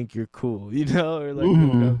nephews like think you're cool, you know, or like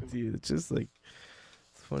look up to you. It's just like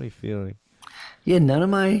it's a funny feeling. Yeah, none of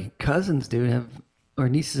my cousins, dude, have or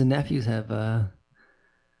nieces and nephews have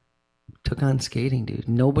took on skating, dude.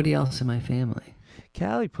 Nobody else in my family.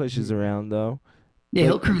 Callie pushes around though. Yeah, Like,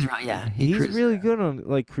 he'll cruise around. Yeah, He's cruises really around. good on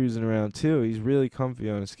like cruising around too. He's really comfy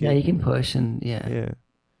on a skateboard. Yeah, he can push and Yeah.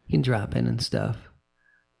 he can drop in and stuff.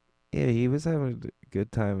 Yeah, he was having a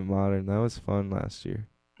good time in Modern. That was fun last year.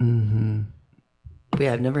 Mm-hmm. But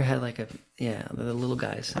yeah, I've never had like the little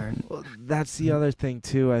guys aren't. Well, that's the other thing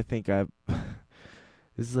too. I think this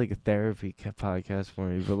is like a therapy podcast for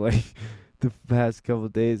me, but like the past couple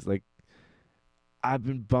of days, like I've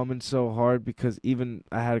been bumming so hard because even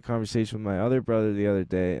I had a conversation with my other brother the other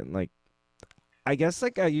day, and like I guess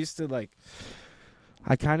like I used to like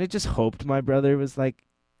I kind of just hoped my brother was like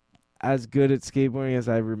as good at skateboarding as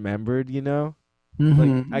I remembered, you know? Like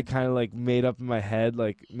Mm-hmm. I kind of like made up in my head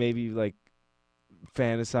like maybe like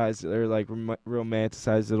fantasize or like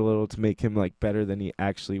romanticize it a little to make him like better than he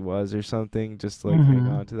actually was or something, just to, like hang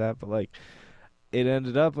on to that. But like it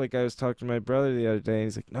ended up like I was talking to my brother the other day and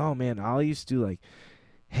he's like, no man, Ollie used to do like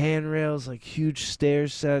handrails, like huge stair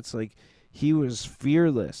sets, like he was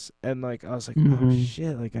fearless. And like I was like, oh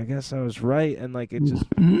shit, like I guess I was right. And like it just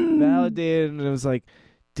validated, and it was like,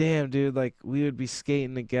 damn dude, like we would be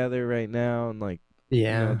skating together right now. And like you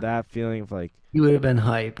know, that feeling of like You would have been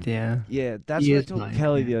hyped, yeah. yeah, that's He what I is told hyped,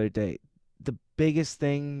 Kelly yeah. the other day. The biggest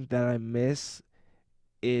thing that I miss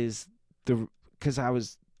is because I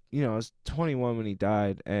was, you know, I was 21 when he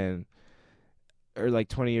died, and or like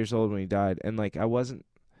 20 years old when he died, and like I wasn't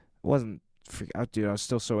freak out, dude. I was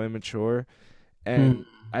still so immature, and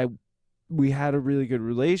we had a really good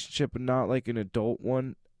relationship, but not like an adult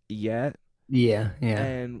one yet. Yeah.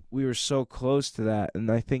 And we were so close to that,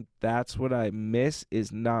 and I think that's what I miss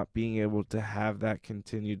is not being able to have that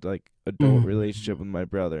continued like adult relationship with my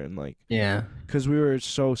brother, and like Yeah. because we were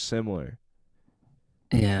so similar.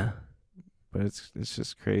 Yeah. But it's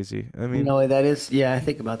just crazy. I mean, No, that is, yeah, I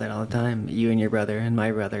think about that all the time. You and your brother and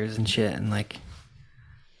my brothers and shit. And like,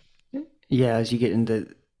 yeah, as you get into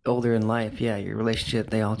older in life, yeah, your relationship,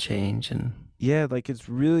 they all change. And yeah, like it's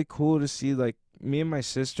really cool to see like me and my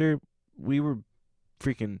sister, we were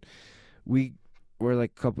we were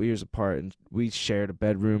like a couple years apart, and we shared a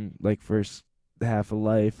bedroom like first half of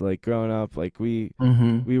life, like growing up, like we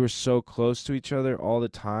were so close to each other all the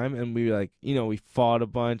time, and we like, you know, we fought a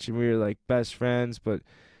bunch and we were like best friends, but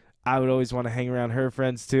I would always want to hang around her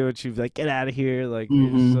friends too, and she'd be like, get out of here, like you're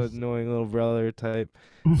just so annoying little brother type.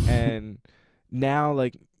 And now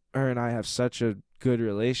like her and I have such a good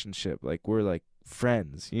relationship, like we're like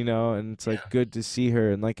friends, you know, and it's like good to see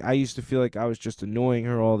her. And like I used to feel like I was just annoying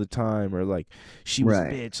her all the time, or like she was a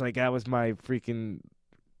bitch, like that was my freaking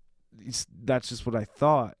that's just what I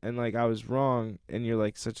thought, and like I was wrong, and you're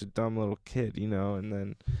like such a dumb little kid, you know. And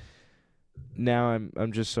then now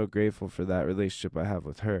I'm just so grateful for that relationship I have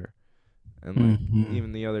with her, and like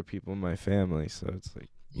even the other people in my family. So it's like,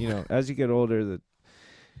 you know, as you get older, the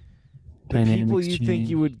people you think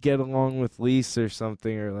you would get along with least or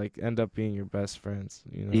something, or like end up being your best friends,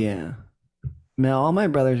 you know. yeah. Man, all my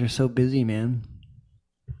brothers are so busy, man.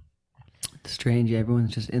 It's strange. Everyone's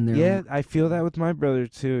just in their own. I feel that with my brother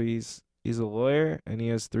too. He's a lawyer and he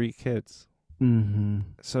has 3 kids.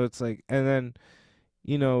 So it's like, and then,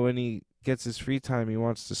 you know, when he gets his free time, he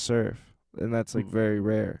wants to surf, and that's like very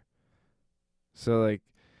rare. So like,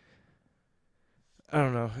 I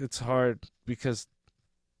don't know. It's hard because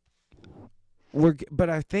but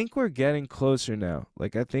I think we're getting closer now.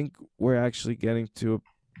 Like I think we're actually getting to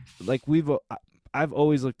like I've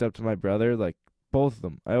always looked up to my brother, like both of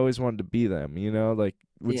them. I always wanted to be them, you know, like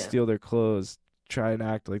would steal their clothes, try and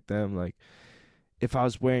act like them. Like if I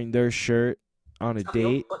was wearing their shirt, on a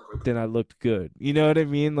date, then I looked good. You know what I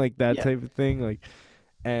mean? Like that type of thing. Like,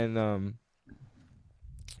 and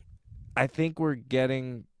I think we're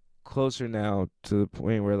getting closer now to the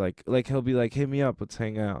point where like he'll be like, hit me up, let's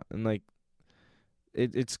hang out, and like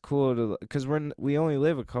it's cool to, because we only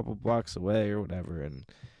live a couple blocks away or whatever, and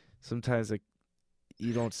sometimes like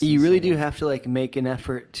you don't see You really do someone have to like make an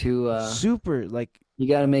effort to. super like You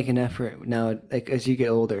got to make an effort now, like as you get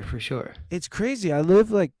older, for sure. it's crazy. I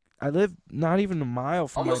live not even a mile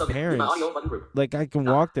from my parents. Like I can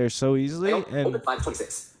walk there so easily, and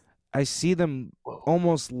I see them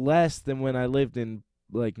almost less than when I lived in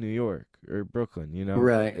like New York or Brooklyn, you know?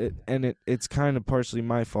 Right. It's kind of partially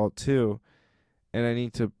my fault too, and I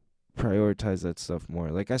need to prioritize that stuff more.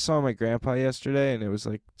 Like I saw my grandpa yesterday, and it was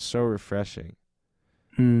like so refreshing.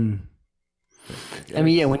 Hmm. I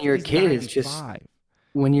mean, yeah, when you're a kid, it's just 95.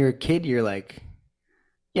 when you're a kid, you're like,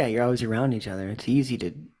 yeah, you're always around each other. It's easy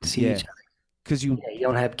to see each other. Because you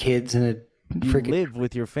don't have kids and freaking live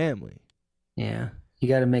with your family. Yeah, you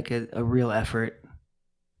got to make a real effort.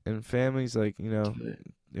 And family's like, you know,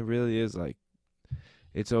 it really is like,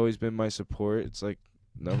 it's always been my support. It's like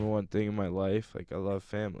number one thing in my life. Like I love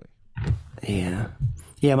family. Yeah,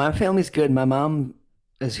 yeah, my family's good. My mom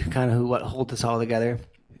is kind of what holds us all together.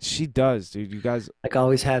 She does, dude. You guys like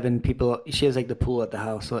always having people. She has like the pool at the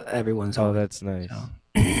house, so everyone's. Oh, that's nice. So.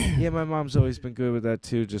 Yeah, my mom's always been good with that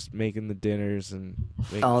too. Just making the dinners and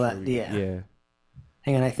all that. Yeah.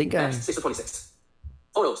 Hang on, I think I. 6:26.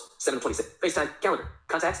 Photos 7:26. FaceTime, calendar,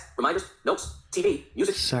 contacts, reminders, notes, TV,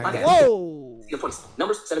 music. Sorry. Podcast. Whoa. 20.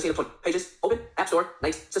 Numbers 17 of 20. Pages open. App Store.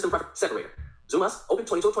 Night. System preference. Separator. Zoom us. Open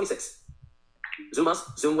 22 of 26. Zoom us.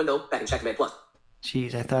 Zoom window. Back in Chat Command Plus.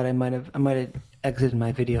 Jeez, I thought I might have exited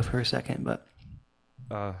my video for a second, but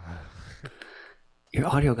your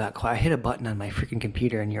audio got quiet. I hit a button on my freaking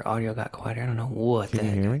computer and your audio got quieter. I don't know what the heck.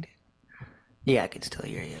 Can you hear me? Yeah, I can still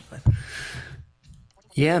hear you, but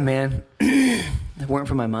yeah, man. If it weren't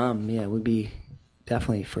for my mom, yeah, we'd be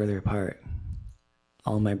definitely further apart.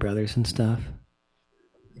 All my brothers and stuff.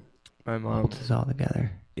 My mom holds us all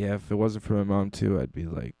together. Yeah, if it wasn't for my mom too, I'd be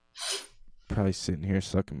like probably sitting here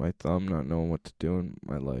sucking my thumb, not knowing what to do in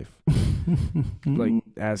my life. Like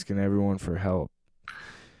asking everyone for help.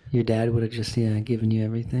 Your dad would have just given you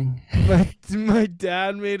everything. My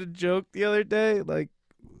dad made a joke the other day. Like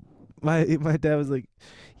my dad was like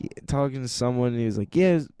talking to someone, and he was like,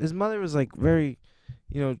 yeah, his mother was like very,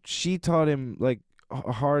 you know, she taught him like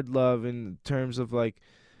hard love in terms of like,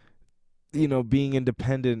 you know, being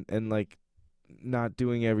independent and like not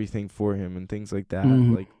doing everything for him and things like that.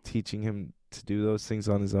 Like teaching him to do those things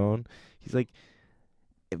on his own. He's like,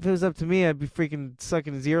 if it was up to me, I'd be freaking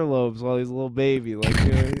sucking his earlobes while he's a little baby. Like,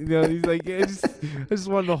 you know he's like, I just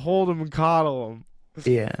wanted to hold him and coddle him.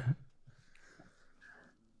 Yeah.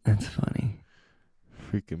 That's funny.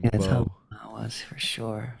 Freaking that's Bo. How it was for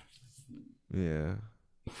sure. Yeah.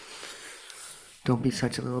 Don't be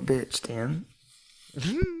such a little bitch, Dan.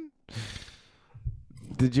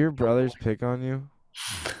 Did your brothers pick on you?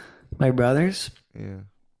 My brothers? Yeah.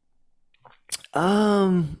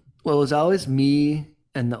 Well, it was always me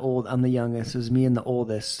and I'm the youngest. It was me and the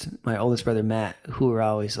oldest, my oldest brother, Matt, who were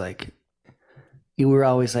always like, when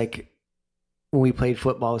we played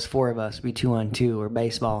football, it was four of us, be 2-on-2, or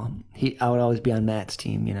baseball. I would always be on Matt's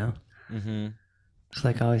team, you know? Mm-hmm. It's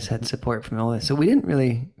like I always had support from all this. So we didn't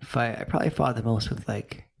really fight. I probably fought the most with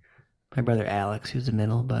like my brother Alex, who's the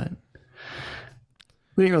middle, but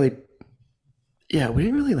we didn't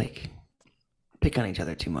really like pick on each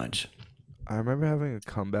other too much. I remember having a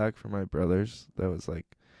comeback for my brothers that was like,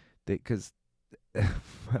 because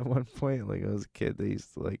at one point, like I was a kid, they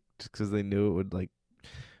used to like, just because they knew it would like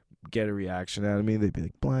get a reaction out of me, they'd be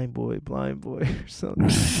like, blind boy or something.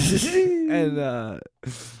 And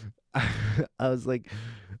I was like,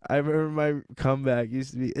 I remember my comeback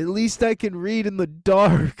used to be, at least I can read in the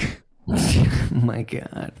dark. Oh my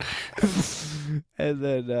God. And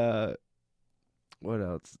then what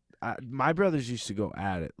else? My brothers used to go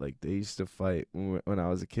at it. Like they used to fight when I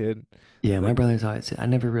was a kid. Yeah, like, my brothers always. I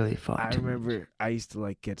never really fought. I remember I used to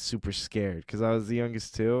like get super scared because I was the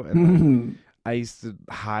youngest too, and like, I used to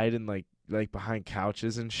hide in like behind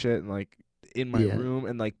couches and shit, and like in my room,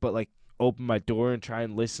 and like open my door and try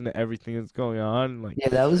and listen to everything that's going on. And, like, yeah,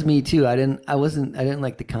 that was me too. I didn't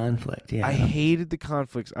like the conflict. Yeah, I hated the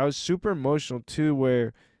conflicts. I was super emotional too,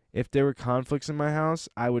 where if there were conflicts in my house,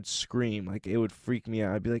 I would scream. Like, it would freak me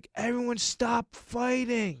out. I'd be like, everyone stop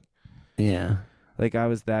fighting. Yeah. Like, I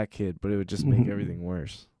was that kid, but it would just make everything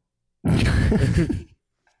worse. Oh,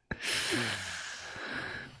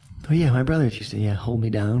 yeah, my brothers used to, hold me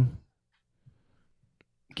down.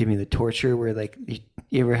 give me the torture where like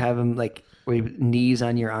you ever have him like where you knees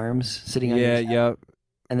on your arms, sitting on your chest, yeah.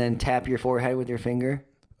 and then tap your forehead with your finger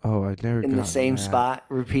Oh, I've never in the gotten same that. spot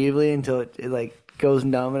repeatedly until it like goes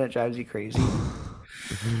numb and it drives you crazy.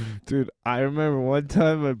 Dude, I remember one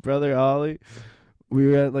time my brother Ollie, we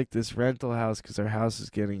were at like this rental house because our house is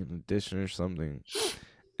getting an addition or something,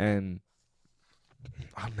 and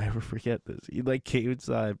I'll never forget this. He like came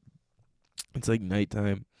inside. It's like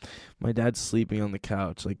nighttime. My dad's sleeping on the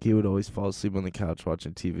couch. Like he would always fall asleep on the couch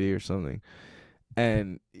watching TV or something.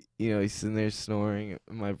 And he's sitting there snoring.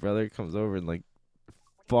 And my brother comes over and like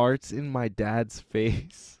farts in my dad's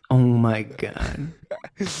face. Oh my God.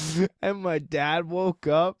 And my dad woke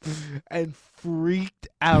up and freaked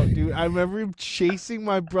out, dude. I remember him chasing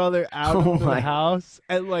my brother out of the house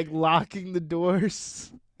and like locking the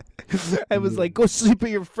doors. And was like, "Go sleep at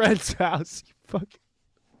your friend's house, you fucking."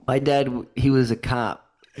 My dad, he was a cop,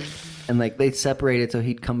 and like they separated, so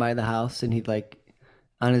he'd come by the house and he'd like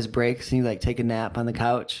on his breaks and he'd like take a nap on the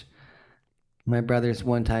couch. My brother's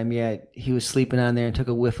one time, he was sleeping on there and took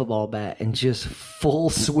a wiffle ball bat and just full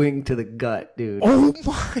swing to the gut, dude. Oh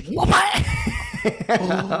my!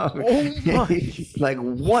 Oh my! Like,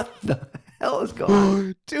 what the hell is going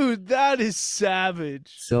on? Dude, that is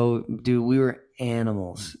savage. So, dude, we were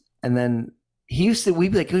animals. And then we'd be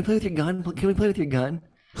like, "Can we play with your gun? Can we play with your gun?"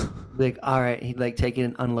 Like, all right. He'd like take it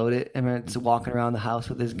and unload it, and then walking around the house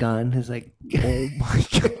with his gun. He's like, "Oh my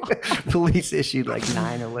God!" Police issued like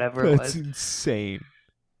 9 or whatever it was. That's insane.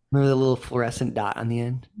 Remember the little fluorescent dot on the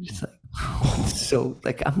end? Just like, so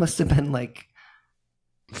like I must have been like,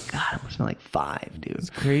 God, I must have been like 5, dude.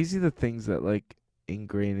 It's crazy the things that like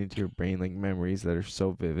ingrain into your brain, like memories that are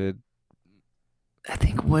so vivid. I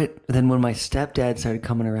think when my stepdad started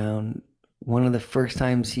coming around, one of the first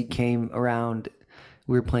times he came around,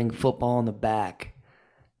 we were playing football in the back,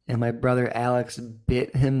 and my brother Alex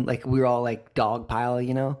bit him, like we were all like dog pile,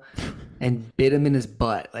 and bit him in his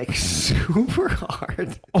butt like super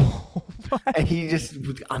hard. Oh my! And he just,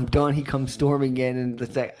 I'm done. He comes storming in, and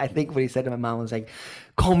it's like, I think what he said to my mom was like,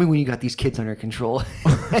 "Call me when you got these kids under control."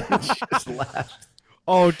 And she just laughed.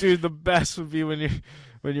 Oh, dude, the best would be when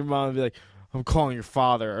your mom would be like, "I'm calling your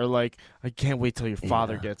father," or like, "I can't wait till your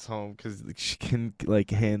father gets home because she can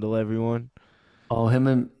like handle everyone." Oh, him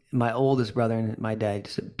and my oldest brother and my dad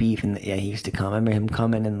just a beef, and he used to come. I remember him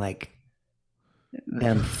coming and like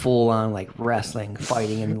them full on like wrestling,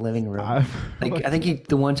 fighting in the living room. Like I think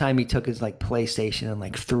the one time he took his like PlayStation and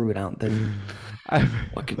like threw it out the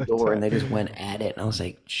fucking door, and they just went at it. And I was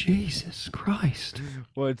like, Jesus Christ!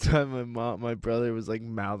 One time, my brother was like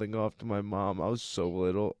mouthing off to my mom. I was so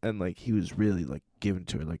little, and like he was really like giving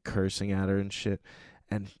to her, like cursing at her and shit.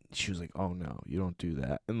 And she was like, "Oh no, you don't do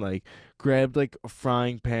that," and like grabbed like a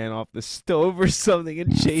frying pan off the stove or something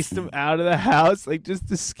and chased him out of the house, like just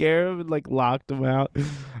to scare him, and like locked him out.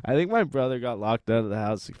 I think my brother got locked out of the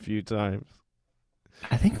house a few times.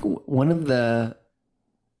 I think when I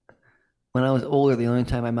was older, the only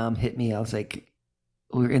time my mom hit me, I was like,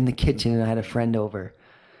 we were in the kitchen and I had a friend over,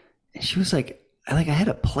 and she was like I had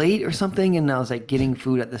a plate or something, and I was like getting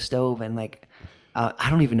food at the stove, and like I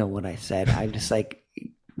don't even know what I said. I just like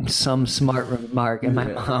some smart remark, and my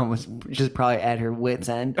mom was just probably at her wit's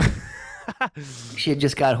end. She had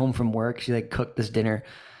just got home from work. She like cooked this dinner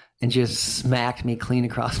and just smacked me clean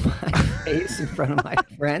across my face in front of my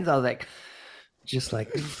friends. I was like, just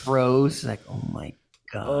like froze. Like, oh my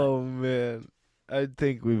God. Oh man, I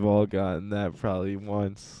think we've all gotten that probably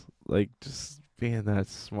once. Like just being that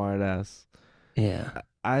smart ass. Yeah.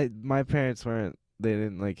 My parents they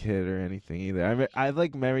didn't like hit or anything either. I have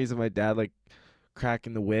like memories of my dad like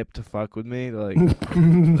cracking the whip to fuck with me, like.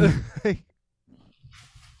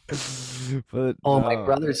 But my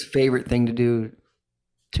brother's favorite thing to do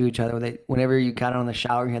to each other, whenever you got on the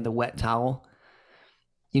shower, you had the wet towel.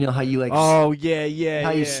 You know how you like? Oh yeah.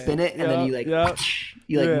 How you spin it and then you like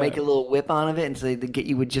make a little whip on of it, and so they get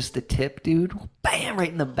you with just the tip, dude. Bam!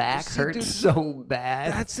 Right in the back, hurts dude, so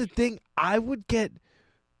bad. That's the thing. I would getting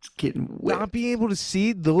whipped. not being able to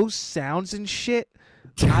see those sounds and shit.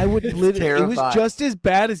 I would literally. It was terrifying. just as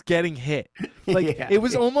bad as getting hit. Like Yeah. it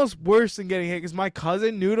was almost worse than getting hit because my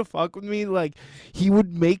cousin knew to fuck with me. Like he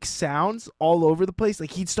would make sounds all over the place.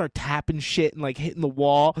 Like he'd start tapping shit and like hitting the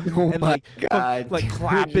wall Oh and my like God. like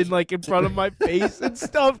clapping like in front of my face and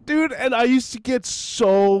stuff, dude. And I used to get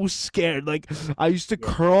so scared. Like I used to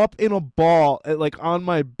curl up in a ball like on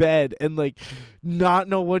my bed and like not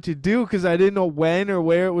know what to do because I didn't know when or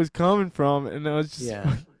where it was coming from, and I was just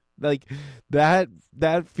like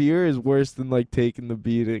that fear is worse than like taking the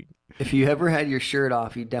beating. If you ever had your shirt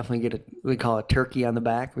off, you definitely get we call it turkey on the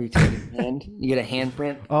back, where you take your hand, you get a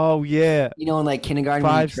handprint. Oh yeah. You know, in like kindergarten,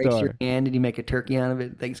 when you trace 5-star. your hand and you make a turkey out of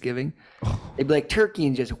it at Thanksgiving, they'd be like turkey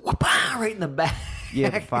and just whoop right in the back.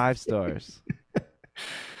 Yeah, 5 stars. We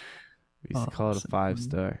used to Oh, call it a so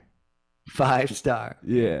 5-star. 5-star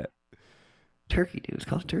Yeah. turkey, dude. It's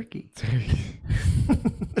called turkey.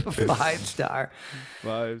 5-star.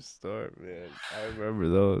 5-star, man. I remember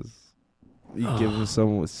those. You give them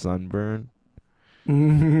someone with sunburn.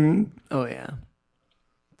 Mm-hmm. Oh yeah.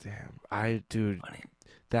 Damn. Dude, Funny.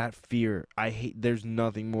 that fear. I hate. There's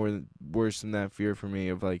nothing worse than that fear for me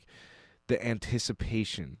of like the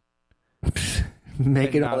anticipation.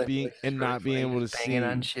 Make And it all not being able to banging see,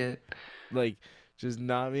 on shit. like, just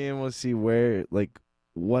not being able to see where, like,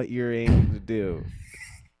 what you're aiming to do,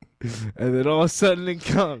 and then all of a sudden it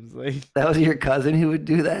comes, like, That was your cousin who would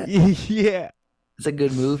do that. yeah. It's a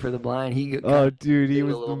good move for the blind. Oh, dude, he did a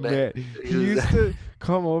was the little man. bit. He used to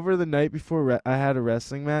come over the night before I had a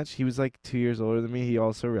wrestling match. He was like 2 years older than me. He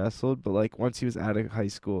also wrestled, but like once he was out of high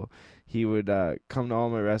school, he would come to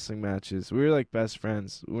all my wrestling matches. We were like best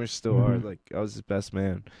friends. We still are. Like I was his best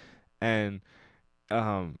man, and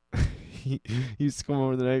he used to come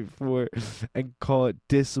over the night before and call it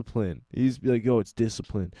discipline. He used to be like, "Yo, it's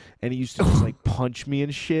discipline," and he used to just like punch me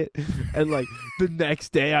and shit. And like the next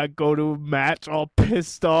day, I'd go to a match all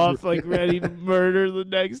pissed off, like ready to murder the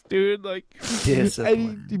next dude. Like Discipline.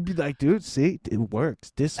 and he'd be like, "Dude, see, it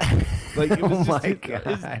works. Discipline." Like it was Oh just my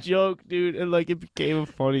his God. joke, dude, and like it became a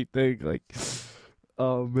funny thing. Like,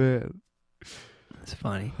 oh man, It's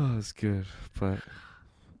funny. oh, it's good, but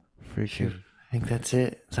freaking. I think that's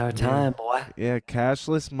it. It's our time, boy. Yeah,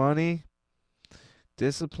 cashless money,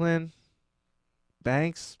 discipline,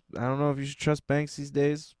 banks. I don't know if you should trust banks these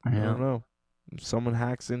days. I Yeah. don't know. If someone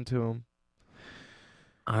hacks into them,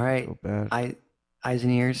 All right. so bad. Eyes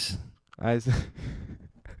and ears.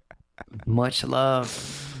 Much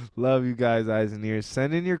love. Love you guys, EyesNEars.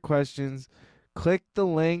 Send in your questions. Click the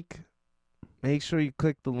link. Make sure you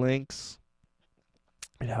click the links.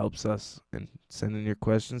 It helps us. And send in your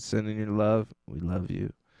questions. Send in your love. We love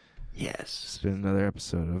you. Yes. It's been another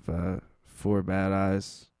episode of 4 Bad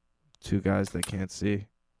Eyes, 2 guys that can't see.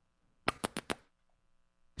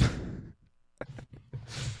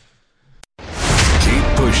 Keep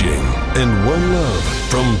pushing. And one love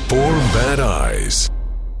from 4 Bad Eyes.